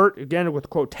expert, again,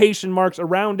 with quotation marks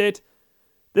around it.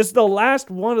 This is the last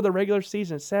one of the regular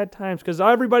season. It's sad times because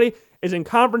everybody is in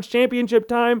conference championship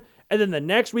time, and then the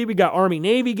next week we got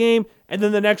Army-Navy game, and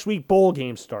then the next week bowl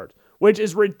game starts, which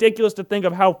is ridiculous to think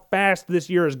of how fast this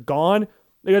year has gone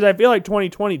because I feel like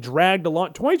 2020 dragged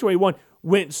along. 2021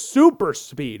 went super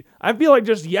speed. I feel like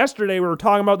just yesterday we were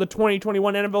talking about the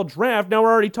 2021 NFL draft. Now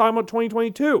we're already talking about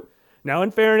 2022. Now,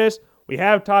 in fairness, we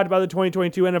have talked about the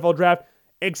 2022 NFL draft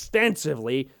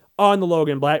extensively on the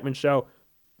Logan Blackman Show.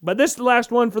 But this is the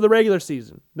last one for the regular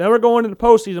season. Then we're going into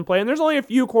postseason play. And there's only a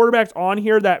few quarterbacks on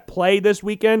here that play this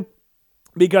weekend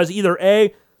because either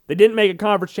A, they didn't make a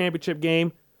conference championship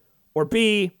game, or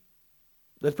B,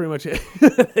 that's pretty much it.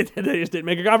 They just didn't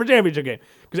make a conference championship game.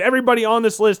 Because everybody on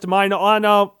this list, to my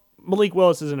know, Malik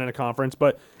Willis isn't in a conference,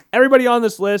 but everybody on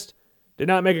this list did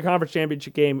not make a conference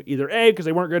championship game, either A, because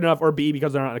they weren't good enough, or B,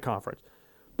 because they're not in a conference.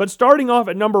 But starting off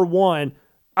at number one,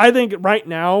 I think right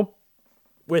now,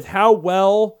 with how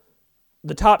well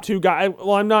the top two guys,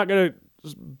 well, I'm not going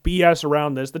to BS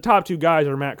around this. The top two guys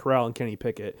are Matt Corral and Kenny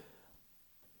Pickett.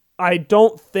 I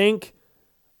don't think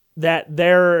that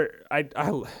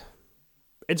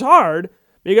it's hard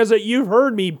because you've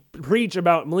heard me preach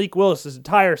about Malik Willis this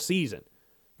entire season.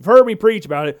 You've heard me preach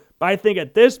about it, but I think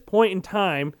at this point in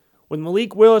time, when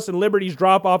Malik Willis and Liberty's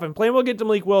drop off and play, we'll get to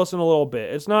Malik Willis in a little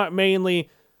bit. It's not mainly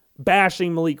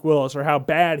bashing Malik Willis or how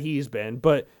bad he's been,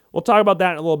 but we'll talk about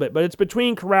that in a little bit. But it's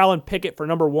between Corral and Pickett for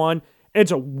number one. And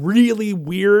it's a really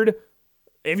weird,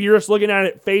 if you're just looking at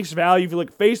it face value, if you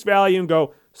look at face value and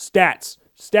go stats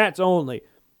only,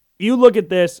 you look at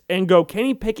this and go,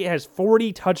 Kenny Pickett has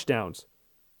 40 touchdowns.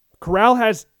 Corral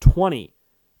has 20.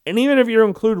 And even if you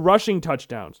include rushing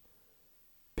touchdowns,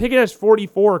 Pickett has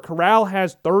 44. Corral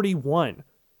has 31.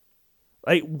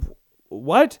 Like,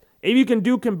 what? If you can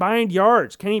do combined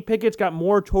yards, Kenny Pickett's got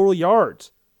more total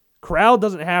yards. Corral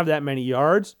doesn't have that many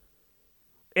yards.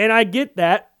 And I get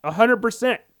that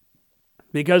 100%.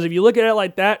 Because if you look at it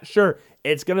like that, sure,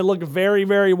 it's going to look very,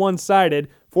 very one-sided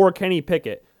for Kenny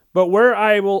Pickett. But where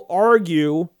I will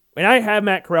argue, and I have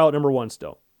Matt Corral at number one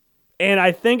still. And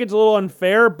I think it's a little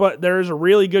unfair, but there's a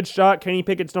really good shot Kenny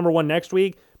Pickett's number one next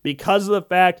week because of the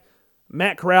fact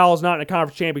Matt Corral is not in a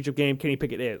conference championship game, Kenny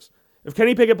Pickett is. If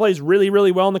Kenny Pickett plays really,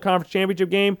 really well in the conference championship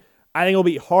game, I think it'll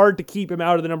be hard to keep him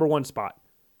out of the number one spot.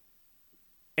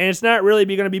 And it's not really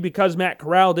going to be because Matt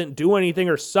Corral didn't do anything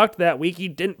or sucked that week. He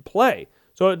didn't play.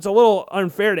 So it's a little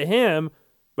unfair to him.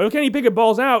 But if Kenny Pickett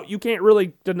balls out, you can't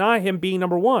really deny him being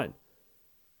number one.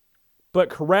 But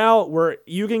Corral, where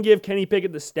you can give Kenny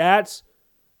Pickett the stats,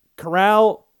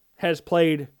 Corral has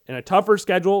played in a tougher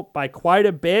schedule by quite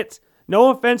a bit. No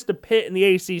offense to Pitt in the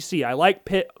ACC. I like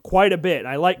Pitt quite a bit.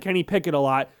 I like Kenny Pickett a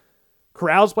lot.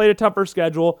 Corral's played a tougher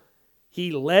schedule.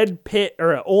 He led Pitt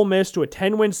or Ole Miss to a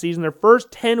 10-win season, their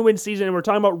first 10-win season, and we're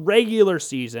talking about regular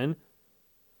season.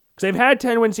 Because they've had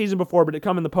 10-win season before, but it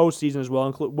come in the postseason as well,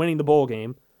 including winning the bowl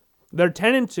game. They're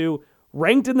 10-2,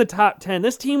 ranked in the top 10.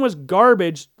 This team was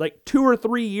garbage like 2 or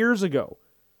 3 years ago.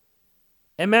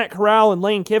 And Matt Corral and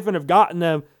Lane Kiffin have gotten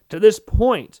them to this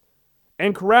point.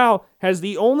 And Corral has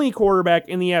the only quarterback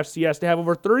in the FCS to have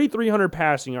over 3,300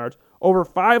 passing yards, over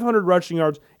 500 rushing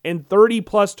yards, and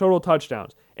 30-plus total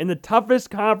touchdowns in the toughest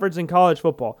conference in college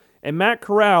football. And Matt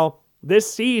Corral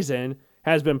this season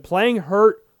has been playing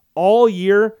hurt all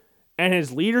year, and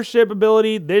his leadership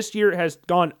ability this year has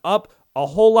gone up a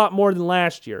whole lot more than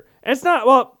last year. And it's not,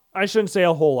 well, I shouldn't say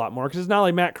a whole lot more, because it's not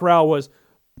like Matt Corral was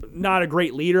not a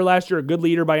great leader last year, a good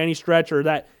leader by any stretch, or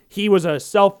that he was a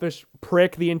selfish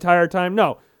prick the entire time.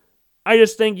 No. I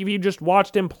just think if you just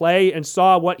watched him play and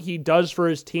saw what he does for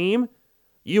his team,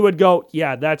 you would go,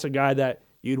 yeah, that's a guy that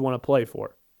you'd want to play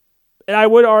for. And I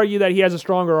would argue that he has a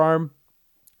stronger arm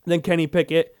than Kenny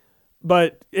Pickett,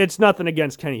 but it's nothing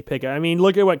against Kenny Pickett. I mean,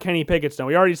 look at what Kenny Pickett's done.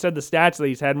 We already said the stats that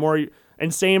he's had more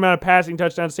insane amount of passing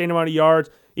touchdowns, insane amount of yards.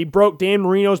 He broke Dan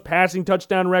Marino's passing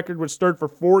touchdown record, which stood for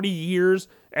 40 years,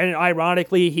 and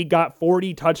ironically, he got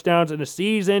 40 touchdowns in a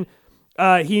season.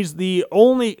 He's the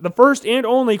first and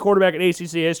only quarterback in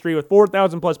ACC history with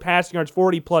 4,000-plus passing yards,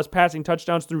 40-plus passing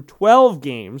touchdowns through 12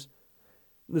 games.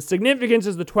 The significance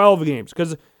is the 12 games,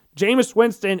 because Jameis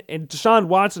Winston and Deshaun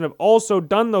Watson have also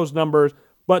done those numbers,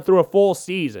 but through a full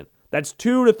season. That's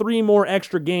 2 to 3 more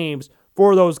extra games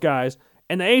for those guys.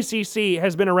 And the ACC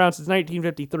has been around since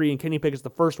 1953, and Kenny Pickett's the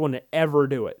first one to ever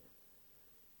do it.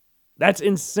 That's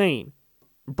insane.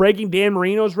 Breaking Dan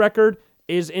Marino's record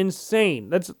is insane.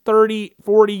 That's a 30,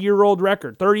 40-year-old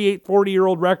record, 38,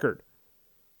 40-year-old record.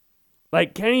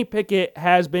 Like, Kenny Pickett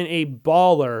has been a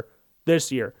baller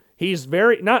this year. He's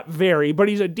not very, but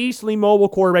he's a decently mobile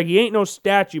quarterback. He ain't no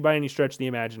statue by any stretch of the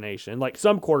imagination, like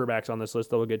some quarterbacks on this list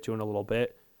that we'll get to in a little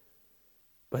bit.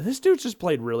 But this dude's just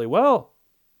played really well.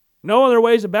 No other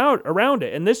ways around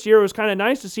it. And this year it was kind of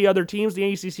nice to see other teams in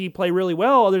the ACC play really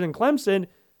well other than Clemson.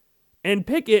 And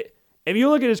Pickett, if you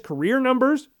look at his career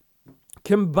numbers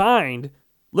combined,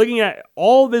 looking at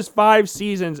all of his 5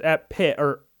 seasons at Pitt,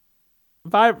 or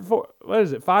 5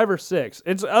 or 6?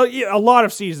 It's a lot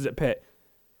of seasons at Pitt.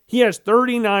 He has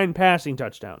 39 passing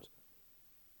touchdowns.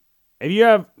 If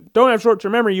you don't have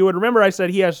short-term memory, you would remember I said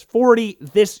he has 40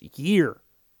 this year.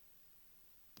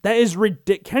 That is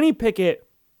ridiculous. Kenny Pickett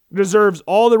deserves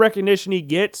all the recognition he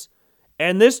gets,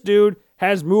 and this dude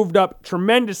has moved up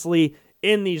tremendously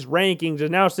in these rankings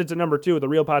and now sits at number 2 with a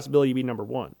real possibility to be number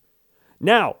 1.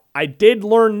 Now, I did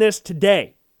learn this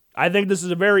today. I think this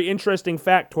is a very interesting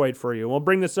factoid for you. We'll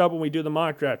bring this up when we do the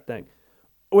mock draft thing.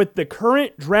 With the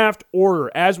current draft order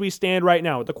as we stand right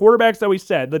now, with the quarterbacks that we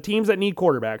said, the teams that need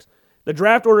quarterbacks, the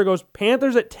draft order goes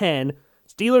Panthers at 10,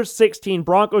 Steelers 16,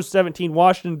 Broncos 17,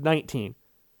 Washington 19.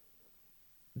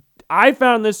 I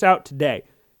found this out today.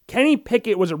 Kenny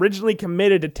Pickett was originally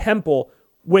committed to Temple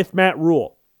with Matt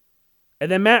Rule.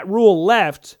 And then Matt Rule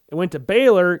left and went to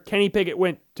Baylor. Kenny Pickett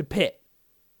went to Pitt.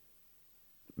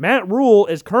 Matt Rule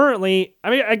is currently,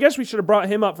 I guess we should have brought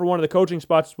him up for one of the coaching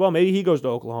spots as well. Maybe he goes to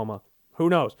Oklahoma. Who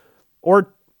knows?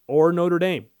 Or Notre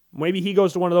Dame. Maybe he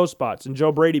goes to one of those spots and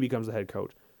Joe Brady becomes the head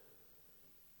coach.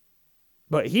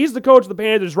 But he's the coach of the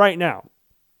Panthers right now.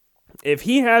 If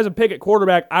he has a pick at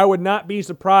quarterback, I would not be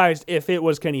surprised if it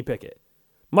was Kenny Pickett.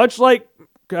 Much like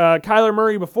Kyler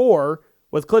Murray before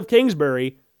with Cliff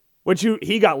Kingsbury, which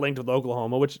he got linked with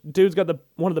Oklahoma, which dude's got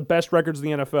one of the best records in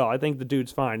the NFL. I think the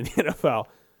dude's fine in the NFL.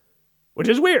 Which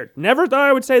is weird. Never thought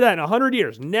I would say that in 100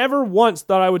 years. Never once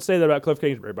thought I would say that about Cliff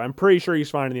Kingsbury, but I'm pretty sure he's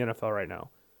fine in the NFL right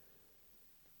now.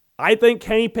 I think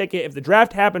Kenny Pickett, if the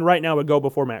draft happened right now, would go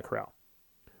before Matt Corral.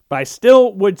 But I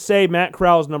still would say Matt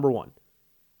Corral is number 1.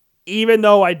 Even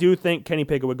though I do think Kenny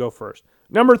Pickett would go first.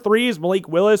 Number 3 is Malik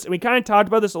Willis, and we kind of talked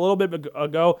about this a little bit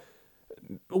ago.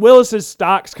 Willis's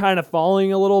stock's kind of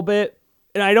falling a little bit,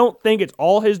 and I don't think it's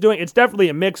all his doing. It's definitely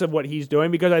a mix of what he's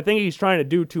doing because I think he's trying to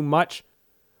do too much,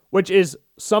 which is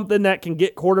something that can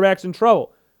get quarterbacks in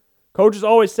trouble. Coaches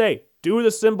always say, do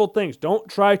the simple things. Don't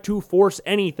try to force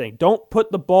anything. Don't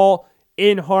put the ball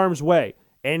in harm's way.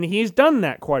 And he's done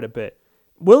that quite a bit.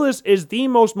 Willis is the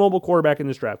most mobile quarterback in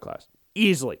this draft class.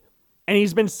 Easily. And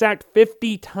he's been sacked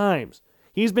 50 times.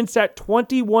 He's been sacked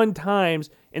 21 times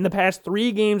in the past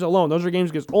 3 games alone. Those are games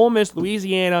against Ole Miss,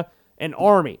 Louisiana, and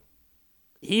Army.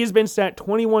 He's been sacked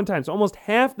 21 times. Almost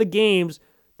half the games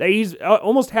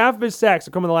almost half of his sacks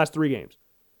have come in the last 3 games.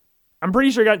 I'm pretty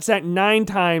sure he got sacked 9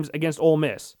 times against Ole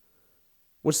Miss,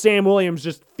 with Sam Williams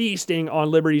just feasting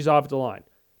on Liberty's offensive line.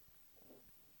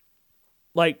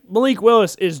 Like, Malik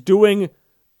Willis is doing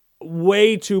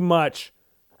way too much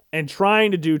and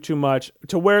trying to do too much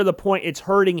to where the point it's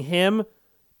hurting him,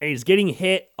 and he's getting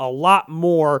hit a lot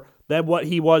more than what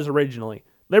he was originally.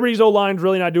 Liberty's O-line's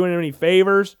really not doing him any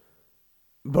favors,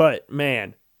 but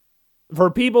man, for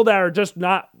people that are just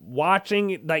not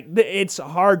watching, like, it's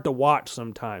hard to watch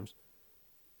sometimes.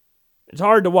 It's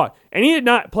hard to watch. And he did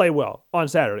not play well on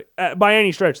Saturday, by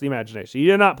any stretch of the imagination. He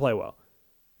did not play well.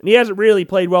 And he hasn't really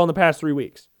played well in the past 3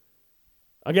 weeks.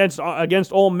 Against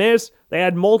Ole Miss, they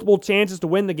had multiple chances to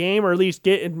win the game, or at least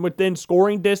get within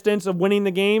scoring distance of winning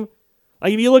the game.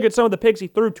 Like, if you look at some of the picks he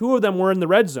threw, 2 of them were in the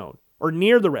red zone, or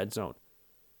near the red zone.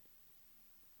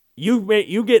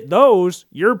 You get those,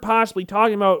 you're possibly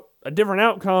talking about a different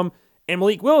outcome, and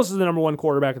Malik Willis is the number 1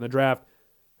 quarterback in the draft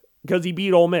because he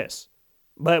beat Ole Miss.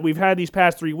 But we've had these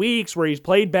past 3 weeks where he's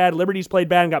played bad, Liberty's played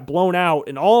bad, and got blown out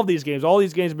in all of these games. All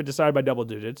these games have been decided by double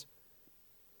digits.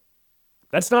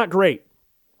 That's not great.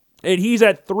 And he's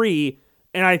at 3,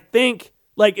 and I think,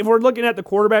 like, if we're looking at the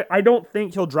quarterback, I don't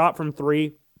think he'll drop from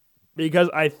 3 because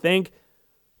I think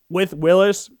with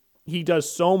Willis, he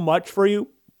does so much for you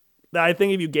that I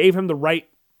think if you gave him the right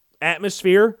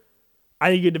atmosphere, I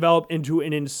think he could develop into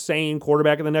an insane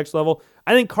quarterback at the next level.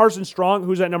 I think Carson Strong,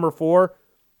 who's at number 4,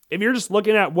 if you're just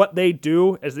looking at what they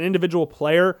do as an individual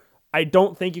player, I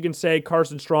don't think you can say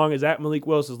Carson Strong is at Malik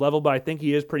Willis' level, but I think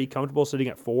he is pretty comfortable sitting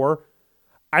at 4.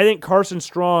 I think Carson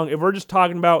Strong, if we're just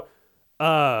talking about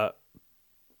not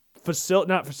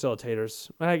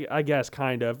facilitators, I guess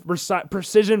kind of,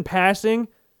 precision passing,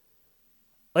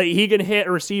 like he can hit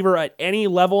a receiver at any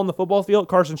level in the football field,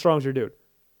 Carson Strong's your dude.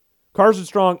 Carson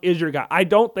Strong is your guy. I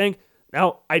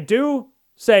do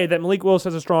say that Malik Willis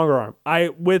has a stronger arm. I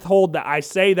withhold that. I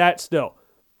say that still.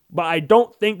 But I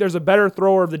don't think there's a better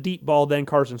thrower of the deep ball than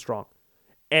Carson Strong.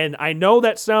 And I know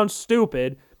that sounds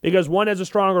stupid because one has a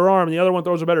stronger arm and the other one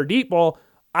throws a better deep ball.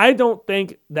 I don't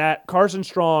think that Carson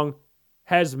Strong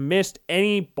has missed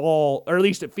any ball, or at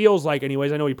least it feels like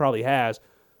anyways. I know he probably has.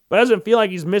 But it doesn't feel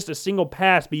like he's missed a single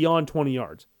pass beyond 20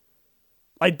 yards.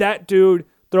 Like that dude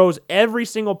throws every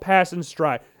single pass in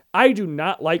stride. I do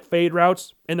not like fade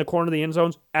routes in the corner of the end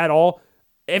zones at all.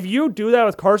 If you do that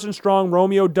with Carson Strong,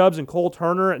 Romeo Doubs, and Cole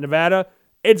Turner at Nevada,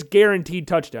 it's guaranteed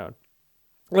touchdown.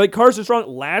 Like Carson Strong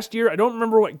last year, I don't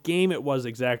remember what game it was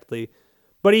exactly,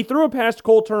 but he threw a pass to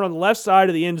Cole Turner on the left side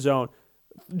of the end zone.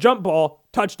 Jump ball,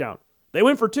 touchdown. They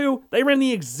went for 2. They ran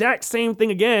the exact same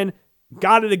thing again,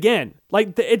 got it again.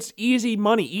 Like it's easy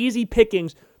money, easy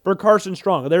pickings for Carson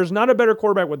Strong. There's not a better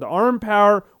quarterback with the arm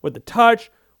power, with the touch,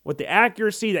 with the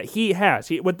accuracy that he has.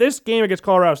 With this game against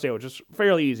Colorado State, which is a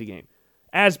fairly easy game,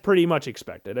 as pretty much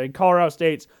expected. And Colorado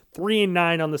State's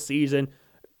 3-9 on the season.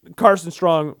 Carson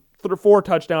Strong, 4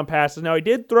 touchdown passes. Now, he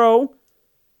did throw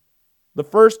the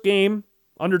first game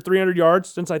under 300 yards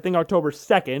since I think October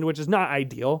 2nd, which is not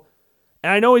ideal.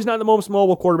 And I know he's not the most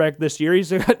mobile quarterback this year.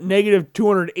 He's got negative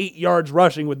 208 yards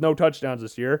rushing with no touchdowns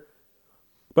this year.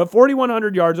 But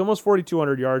 4,100 yards, almost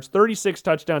 4,200 yards, 36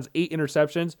 touchdowns, 8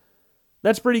 interceptions.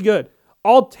 That's pretty good.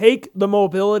 I'll take the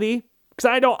mobility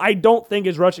because I don't think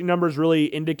his rushing numbers really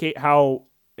indicate how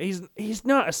he's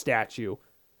not a statue.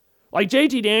 Like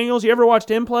JT Daniels, you ever watched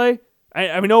him play?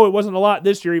 I know it wasn't a lot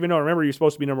this year, even though I remember you're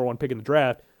supposed to be number 1 pick in the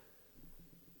draft.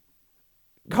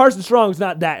 Carson Strong's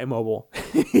not that immobile.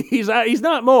 he's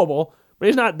not mobile, but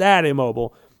he's not that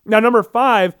immobile. Now, number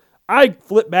 5, I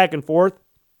flip back and forth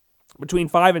between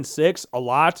 5 and 6 a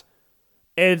lot.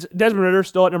 It's Desmond Ridder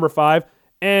still at number 5.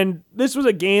 And this was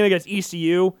a game against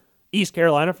ECU, East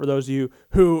Carolina, for those of you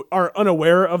who are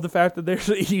unaware of the fact that there's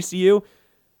ECU.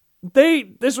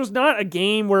 This was not a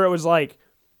game where it was like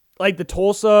the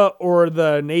Tulsa or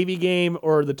the Navy game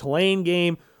or the Tulane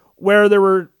game where there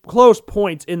were close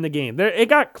points in the game. It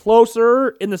got closer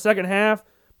in the second half,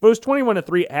 but it was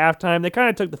 21-3 at halftime. They kind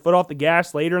of took the foot off the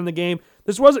gas later in the game.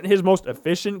 This wasn't his most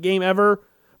efficient game ever,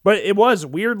 but it was,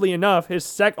 weirdly enough,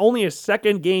 only his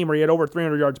second game where he had over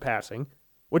 300 yards passing,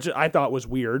 which I thought was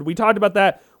weird. We talked about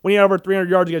that when he had over 300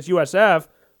 yards against USF,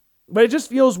 but it just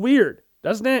feels weird,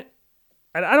 doesn't it?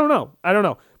 I don't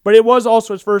know. But it was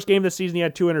also his first game this season. He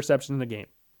had 2 interceptions in the game.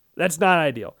 That's not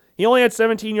ideal. He only had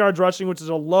 17 yards rushing, which is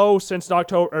a low since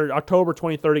October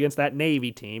 23rd against that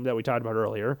Navy team that we talked about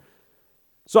earlier.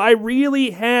 So I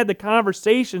really had the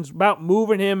conversations about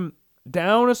moving him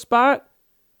down a spot,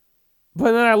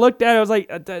 but then I looked at it, I was like,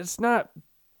 it's not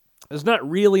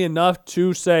really enough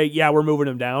to say, yeah, we're moving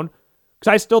him down.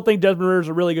 Because I still think Desmond Ridder is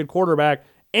a really good quarterback.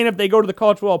 And if they go to the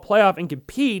college football playoff and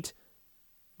compete,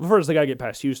 well, first they got to get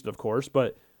past Houston, of course,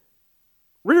 but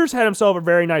Ridder's had himself a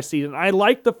very nice season. I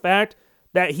like the fact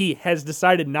that he has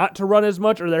decided not to run as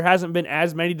much, or there hasn't been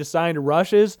as many designed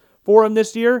rushes for him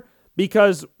this year,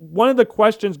 because one of the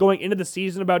questions going into the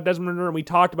season about Desmond Ridder, and we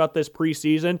talked about this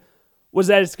preseason, was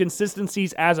that his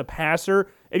consistencies as a passer.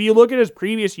 If you look at his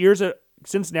previous years at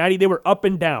Cincinnati, they were up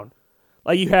and down.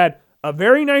 Like you had a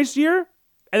very nice year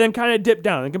and then kind of dipped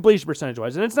down in completion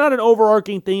percentage-wise. And it's not an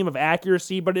overarching theme of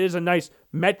accuracy, but it is a nice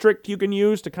metric you can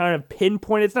use to kind of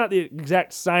pinpoint. It's not the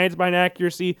exact science behind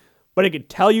accuracy, but it could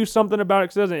tell you something about it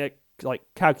because it doesn't like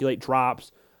calculate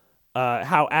drops,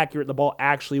 how accurate the ball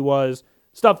actually was,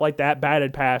 stuff like that,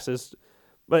 batted passes.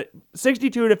 But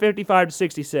 62 to 55 to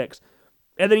 66.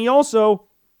 And then he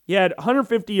had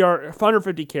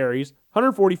 150 carries,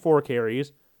 144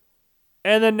 carries,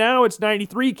 and then now it's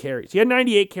 93 carries. He had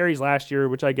 98 carries last year,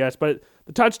 which I guess, but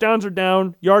the touchdowns are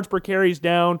down, yards per carry's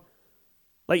down.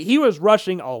 Like he was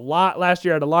rushing a lot last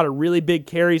year, had a lot of really big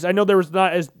carries. I know there was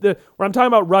not when I'm talking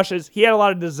about rushes, he had a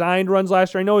lot of designed runs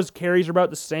last year. I know his carries are about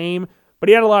the same, but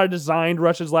he had a lot of designed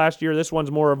rushes last year. This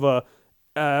one's more of a,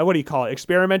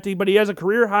 experimenting, but he has a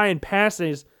career high in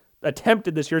passes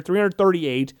attempted this year,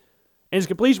 338, and his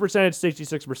completion percentage,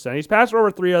 66%. He's passed for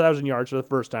over 3,000 yards for the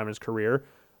first time in his career.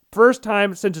 First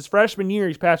time since his freshman year,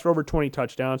 he's passed for over 20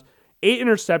 touchdowns. 8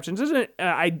 interceptions. Isn't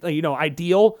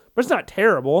ideal, but it's not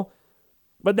terrible.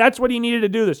 But that's what he needed to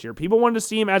do this year. People wanted to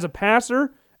see him as a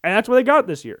passer, and that's what they got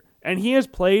this year. And he has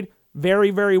played very,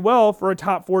 very well for a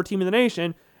top 4 team in the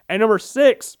nation. And number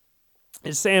 6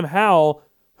 is Sam Howell,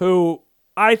 who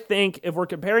I think if we're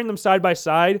comparing them side by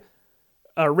side,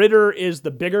 Ritter is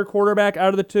the bigger quarterback out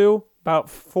of the two, about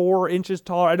 4 inches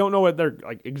taller. I don't know what their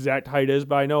exact height is,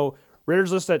 but I know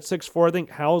Ritter's listed at 6'4". I think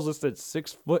Howell's listed at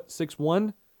 6 foot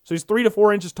 6'1". So he's 3 to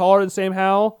 4 inches taller than Sam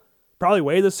Howell. Probably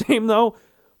weigh the same though.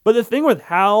 But the thing with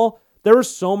Howell, there were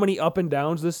so many up and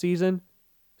downs this season.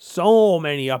 So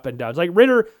many up and downs. Like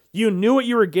Ritter, you knew what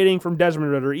you were getting from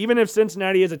Desmond Ritter. Even if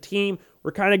Cincinnati as a team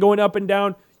were kind of going up and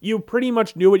down, you pretty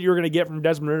much knew what you were going to get from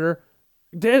Desmond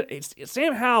Ritter.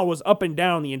 Sam Howell was up and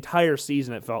down the entire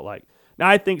season, it felt like. Now,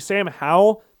 I think Sam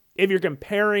Howell, if you're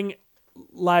comparing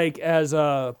as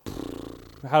a...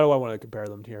 How do I want to compare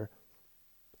them here?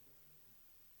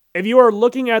 If you are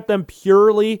looking at them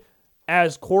purely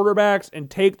as quarterbacks and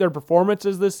take their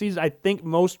performances this season, I think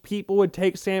most people would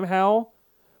take Sam Howell,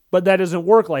 but that doesn't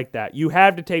work like that. You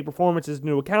have to take performances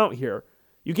into account here.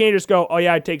 You can't just go, oh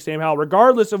yeah, I'd take Sam Howell.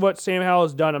 Regardless of what Sam Howell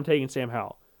has done, I'm taking Sam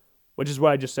Howell, which is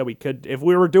what I just said we could. If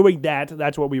we were doing that,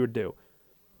 that's what we would do.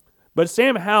 But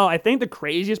Sam Howell, I think the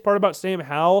craziest part about Sam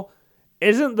Howell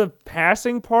isn't the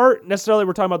passing part, necessarily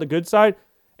we're talking about the good side,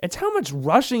 it's how much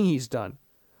rushing he's done.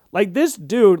 Like this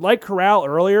dude, like Corral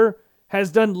earlier,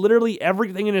 has done literally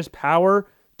everything in his power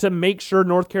to make sure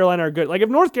North Carolina are good. Like if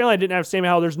North Carolina didn't have Sam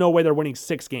Howell, there's no way they're winning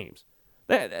 6 games.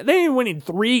 They ain't winning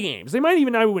 3 games. They might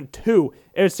even not win 2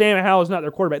 if Sam Howell is not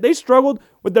their quarterback. They struggled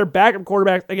with their backup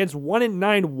quarterback against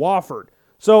 1-9 Wofford.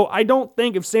 So I don't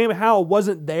think if Sam Howell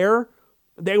wasn't there,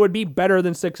 they would be better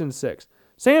than 6-6.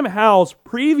 Sam Howell's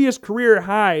previous career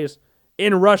highs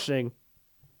in rushing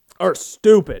are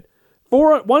stupid.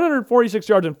 146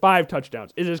 yards and 5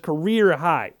 touchdowns is his career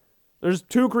high. There's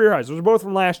 2 career highs. Those are both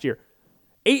from last year.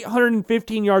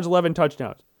 815 yards, 11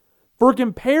 touchdowns. For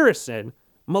comparison,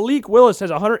 Malik Willis has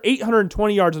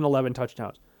 820 yards and 11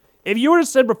 touchdowns. If you would have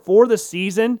said before the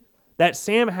season that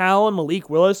Sam Howell and Malik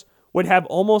Willis would have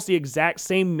almost the exact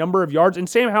same number of yards, and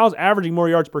Sam Howell's averaging more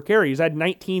yards per carry. He's had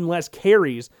 19 less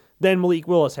carries than Malik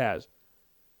Willis has.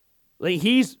 Like,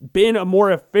 he's been a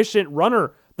more efficient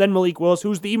runner than Malik Willis,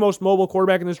 who's the most mobile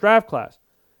quarterback in this draft class.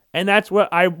 And that's what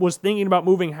I was thinking about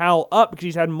moving Howell up, because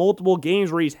he's had multiple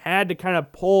games where he's had to kind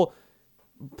of pull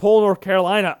North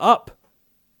Carolina up.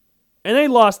 And they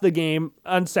lost the game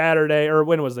on Saturday, or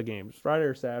when was the game? Friday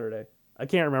or Saturday? I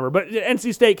can't remember. But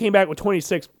NC State came back with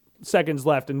 26 seconds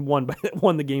left and won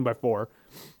the game by 4.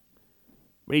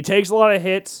 But he takes a lot of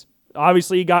hits.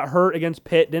 Obviously, he got hurt against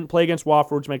Pitt, didn't play against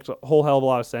Wofford, which makes a whole hell of a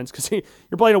lot of sense, because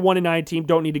you're playing a 1-9 team,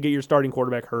 don't need to get your starting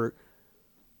quarterback hurt.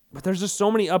 But there's just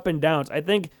so many up and downs. I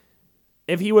think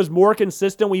if he was more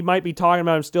consistent, we might be talking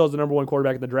about him still as the number 1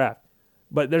 quarterback in the draft.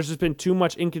 But there's just been too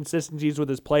much inconsistencies with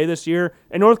his play this year.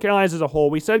 And North Carolina as a whole,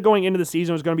 we said going into the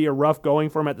season it was going to be a rough going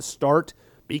for him at the start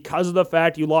because of the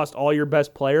fact you lost all your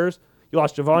best players. You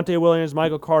lost Javonte Williams,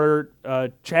 Michael Carter,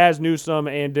 Chaz Newsome,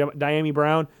 and Diami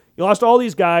Brown. You lost all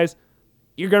these guys.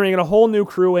 You're going to get a whole new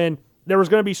crew in. There was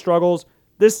going to be struggles.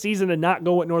 This season did not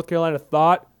go what North Carolina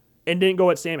thought and didn't go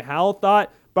what Sam Howell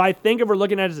thought. But I think if we're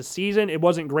looking at it as a season, it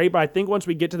wasn't great. But I think once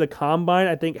we get to the combine,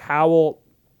 I think Howell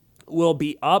will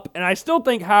be up. And I still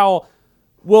think Howell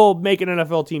will make an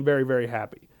NFL team very, very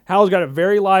happy. Howell's got a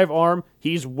very live arm.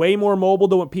 He's way more mobile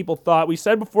than what people thought. We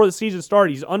said before the season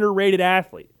started, he's an underrated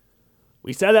athlete.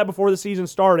 We said that before the season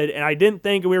started, and I didn't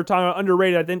think, we were talking about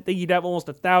underrated, I didn't think he'd have almost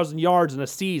 1,000 yards in a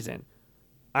season.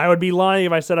 I would be lying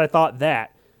if I said I thought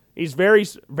that. He's very,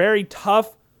 very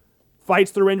tough,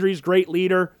 fights through injuries, great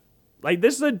leader. Like,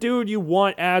 this is a dude you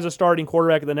want as a starting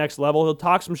quarterback at the next level. He'll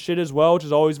talk some shit as well, which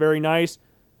is always very nice.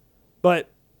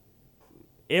 But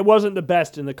it wasn't the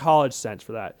best in the college sense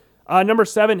for that. Number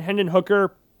 7, Hendon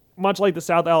Hooker. Much like the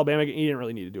South Alabama game, he didn't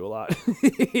really need to do a lot.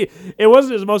 It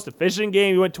wasn't his most efficient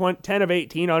game. He went 10 of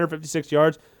 18, 156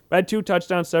 yards, but had 2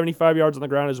 touchdowns, 75 yards on the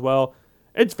ground as well.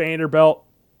 It's Vanderbilt.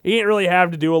 He didn't really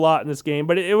have to do a lot in this game,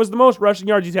 but it was the most rushing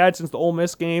yards he's had since the Ole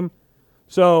Miss game.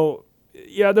 So,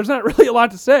 yeah, there's not really a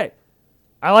lot to say.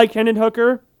 I like Hendon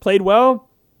Hooker. Played well.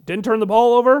 Didn't turn the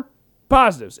ball over.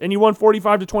 Positives. And you won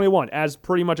 45-21, as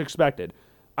pretty much expected.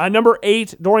 Number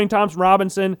 8, Dorian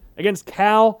Thompson-Robinson against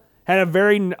Cal. Had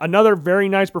another very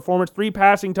nice performance. 3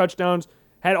 passing touchdowns.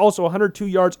 Had also 102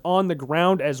 yards on the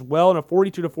ground as well, and a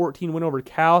 42-14 win over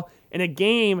Cal in a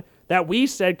game that we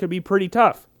said could be pretty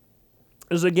tough.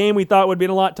 This is a game we thought would be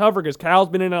a lot tougher because Cal's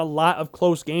been in a lot of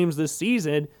close games this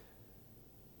season.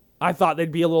 I thought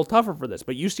they'd be a little tougher for this,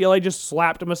 but UCLA just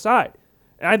slapped him aside.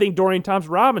 And I think Dorian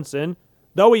Thompson-Robinson,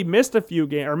 though he missed a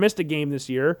game this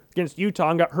year against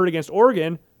Utah and got hurt against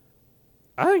Oregon,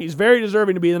 I think he's very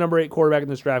deserving to be the number 8 quarterback in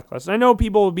this draft class. And I know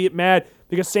people will be mad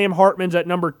because Sam Hartman's at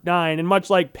number 9, and much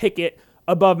like Pickett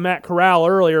above Matt Corral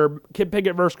earlier,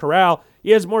 Pickett versus Corral.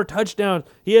 He has more touchdowns.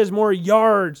 He has more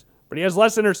yards, but he has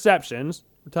less interceptions.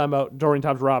 We're talking about Dorian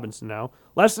Thompson-Robinson now.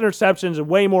 Less interceptions and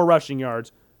way more rushing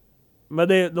yards. But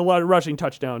the rushing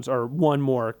touchdowns are one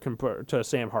more compared to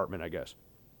Sam Hartman, I guess.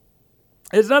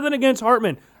 It's nothing against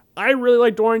Hartman. I really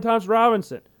like Dorian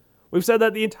Thompson-Robinson. We've said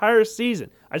that the entire season.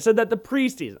 I said that the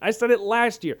preseason. I said it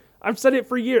last year. I've said it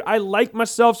for years. I like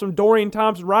myself some Dorian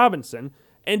Thompson-Robinson,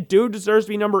 and dude deserves to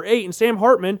be number 8. And Sam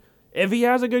Hartman, if he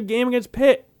has a good game against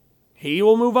Pitt, he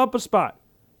will move up a spot.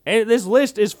 And this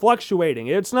list is fluctuating.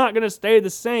 It's not going to stay the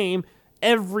same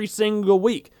every single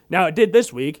week. Now, it did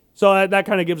this week, so that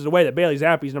kind of gives it away that Bailey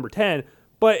Zappe's number 10,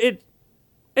 but it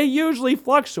usually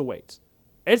fluctuates.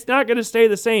 It's not going to stay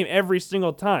the same every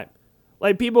single time.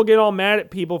 Like, people get all mad at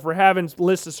people for having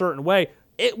lists a certain way.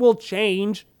 It will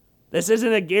change. This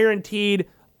isn't a guaranteed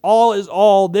all is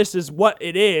all, this is what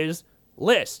it is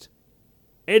list.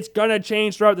 It's going to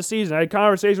change throughout the season. I had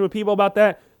conversations with people about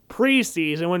that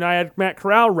preseason when I had Matt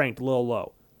Corral ranked a little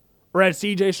low. Or had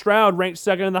CJ Stroud ranked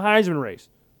second in the Heisman race.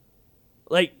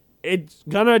 Like, it's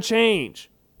going to change.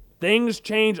 Things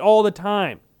change all the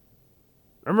time.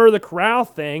 Remember the Corral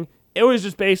thing? It was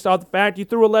just based off the fact he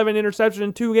threw 11 interceptions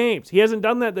in 2 games. He hasn't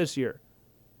done that this year.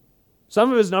 Some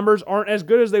of his numbers aren't as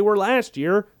good as they were last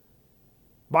year,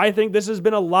 but I think this has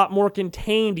been a lot more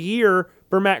contained year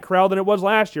for Matt Corral than it was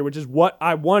last year, which is what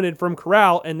I wanted from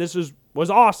Corral, and this was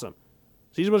awesome.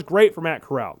 Season was great for Matt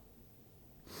Corral.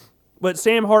 But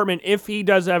Sam Hartman, if he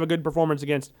does have a good performance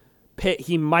against Pitt,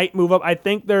 he might move up. I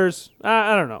think there's,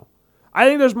 I don't know. I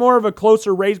think there's more of a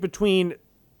closer race between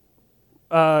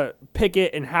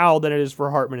Pickett and Howell than it is for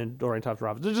Hartman and Dorian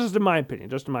Thompson-Robinson. Just in my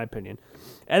opinion.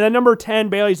 And then number 10,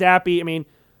 Bailey Zappe. I mean,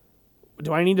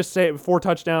 do I need to say 4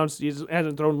 touchdowns? He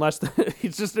hasn't thrown less than,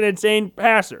 he's just an insane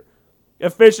passer.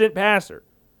 Efficient passer.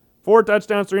 4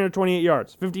 touchdowns, 328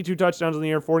 yards. 52 touchdowns in the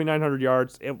year, 4,900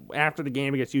 yards. After the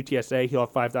game against UTSA, he'll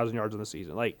have 5,000 yards in the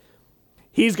season. Like,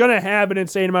 he's going to have an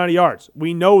insane amount of yards.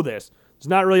 We know this. There's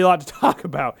not really a lot to talk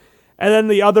about. And then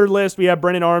the other list, we have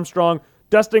Brennan Armstrong,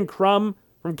 Dustin Crum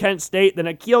from Kent State, then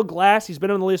Akil Glass. He's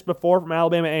been on the list before from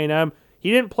Alabama A&M.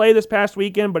 He didn't play this past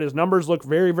weekend, but his numbers look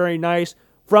very, very nice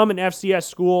from an FCS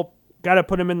school. Got to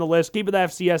put him in the list. Keep the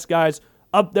FCS guys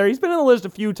up there. He's been on the list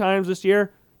a few times this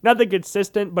year. Nothing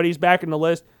consistent, but he's back in the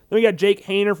list. Then we got Jake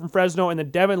Hayner from Fresno and then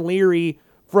Devin Leary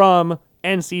from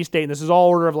NC State. And this is all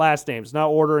order of last names, not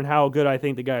order and how good I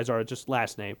think the guys are. It's just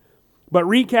last name. But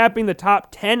recapping the top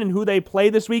 10 and who they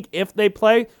play this week, if they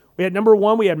play, we had number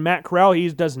 1, we had Matt Corral. He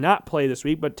does not play this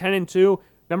week, but 10-2,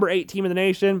 number 8 team in the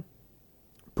nation.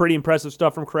 Pretty impressive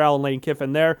stuff from Corral and Lane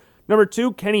Kiffin there. Number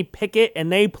 2, Kenny Pickett,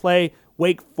 and they play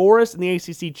Wake Forest in the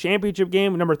ACC championship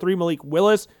game. Number 3, Malik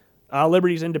Willis.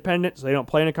 Liberty's independent, so they don't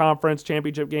play in a conference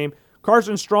championship game.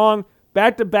 Carson Strong,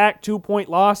 back-to-back 2-point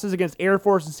losses against Air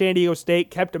Force and San Diego State,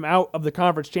 kept them out of the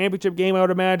conference championship game, I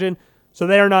would imagine. So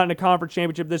they are not in a conference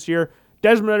championship this year.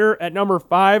 Desmond Ritter at number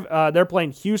 5. They're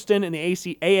playing Houston in the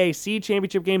AAC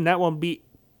championship game. That one be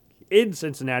in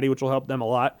Cincinnati, which will help them a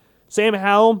lot. Sam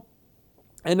Howell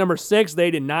at number 6.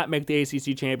 They did not make the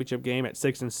ACC championship game at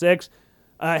 6-6.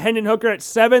 Hendon Hooker at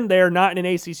 7. They are not in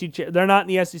an they're not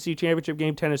in the SEC championship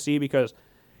game. Tennessee, because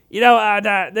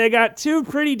they got 2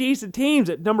 pretty decent teams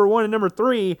at number 1 and number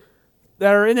 3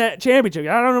 that are in that championship.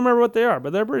 I don't remember what they are,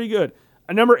 but they're pretty good.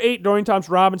 Number 8, Dorian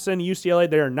Thompson-Robinson, UCLA.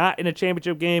 They are not in a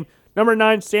championship game. Number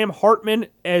 9, Sam Hartman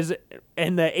as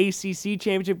in the ACC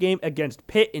championship game against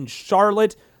Pitt in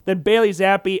Charlotte. Then Bailey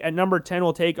Zappe at number 10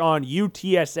 will take on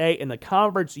UTSA in the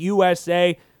Conference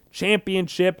USA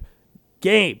championship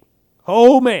game.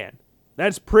 Oh, man.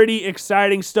 That's pretty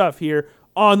exciting stuff here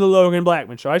on the Logan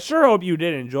Blackman Show. I sure hope you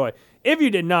did enjoy. If you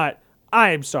did not, I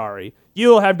am sorry.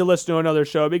 You'll have to listen to another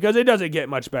show because it doesn't get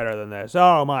much better than this.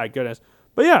 Oh, my goodness.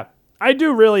 But yeah, I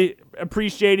do really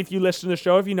appreciate if you listen to the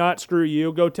show. If you not, screw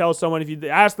you. Go tell someone. If you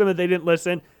ask them if they didn't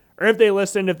listen, or if they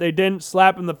listened, if they didn't,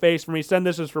 slap them in the face for me. Send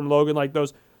this is from Logan, like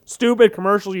those stupid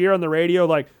commercials you hear on the radio,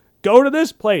 like, go to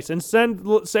this place and say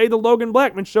the Logan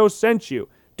Blackman Show sent you.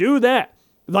 Do that.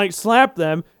 Like, slap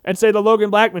them and say the Logan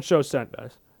Blackman Show sent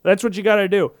us. That's what you got to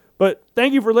do. But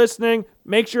thank you for listening.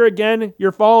 Make sure, again,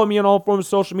 you're following me on all forms of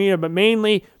social media, but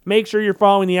mainly make sure you're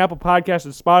following the Apple Podcast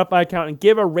and Spotify account and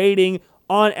give a rating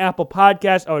on Apple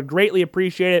Podcasts. I would greatly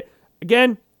appreciate it.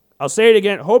 Again, I'll say it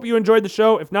again. Hope you enjoyed the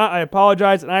show. If not, I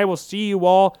apologize, and I will see you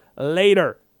all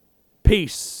later.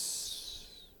 Peace.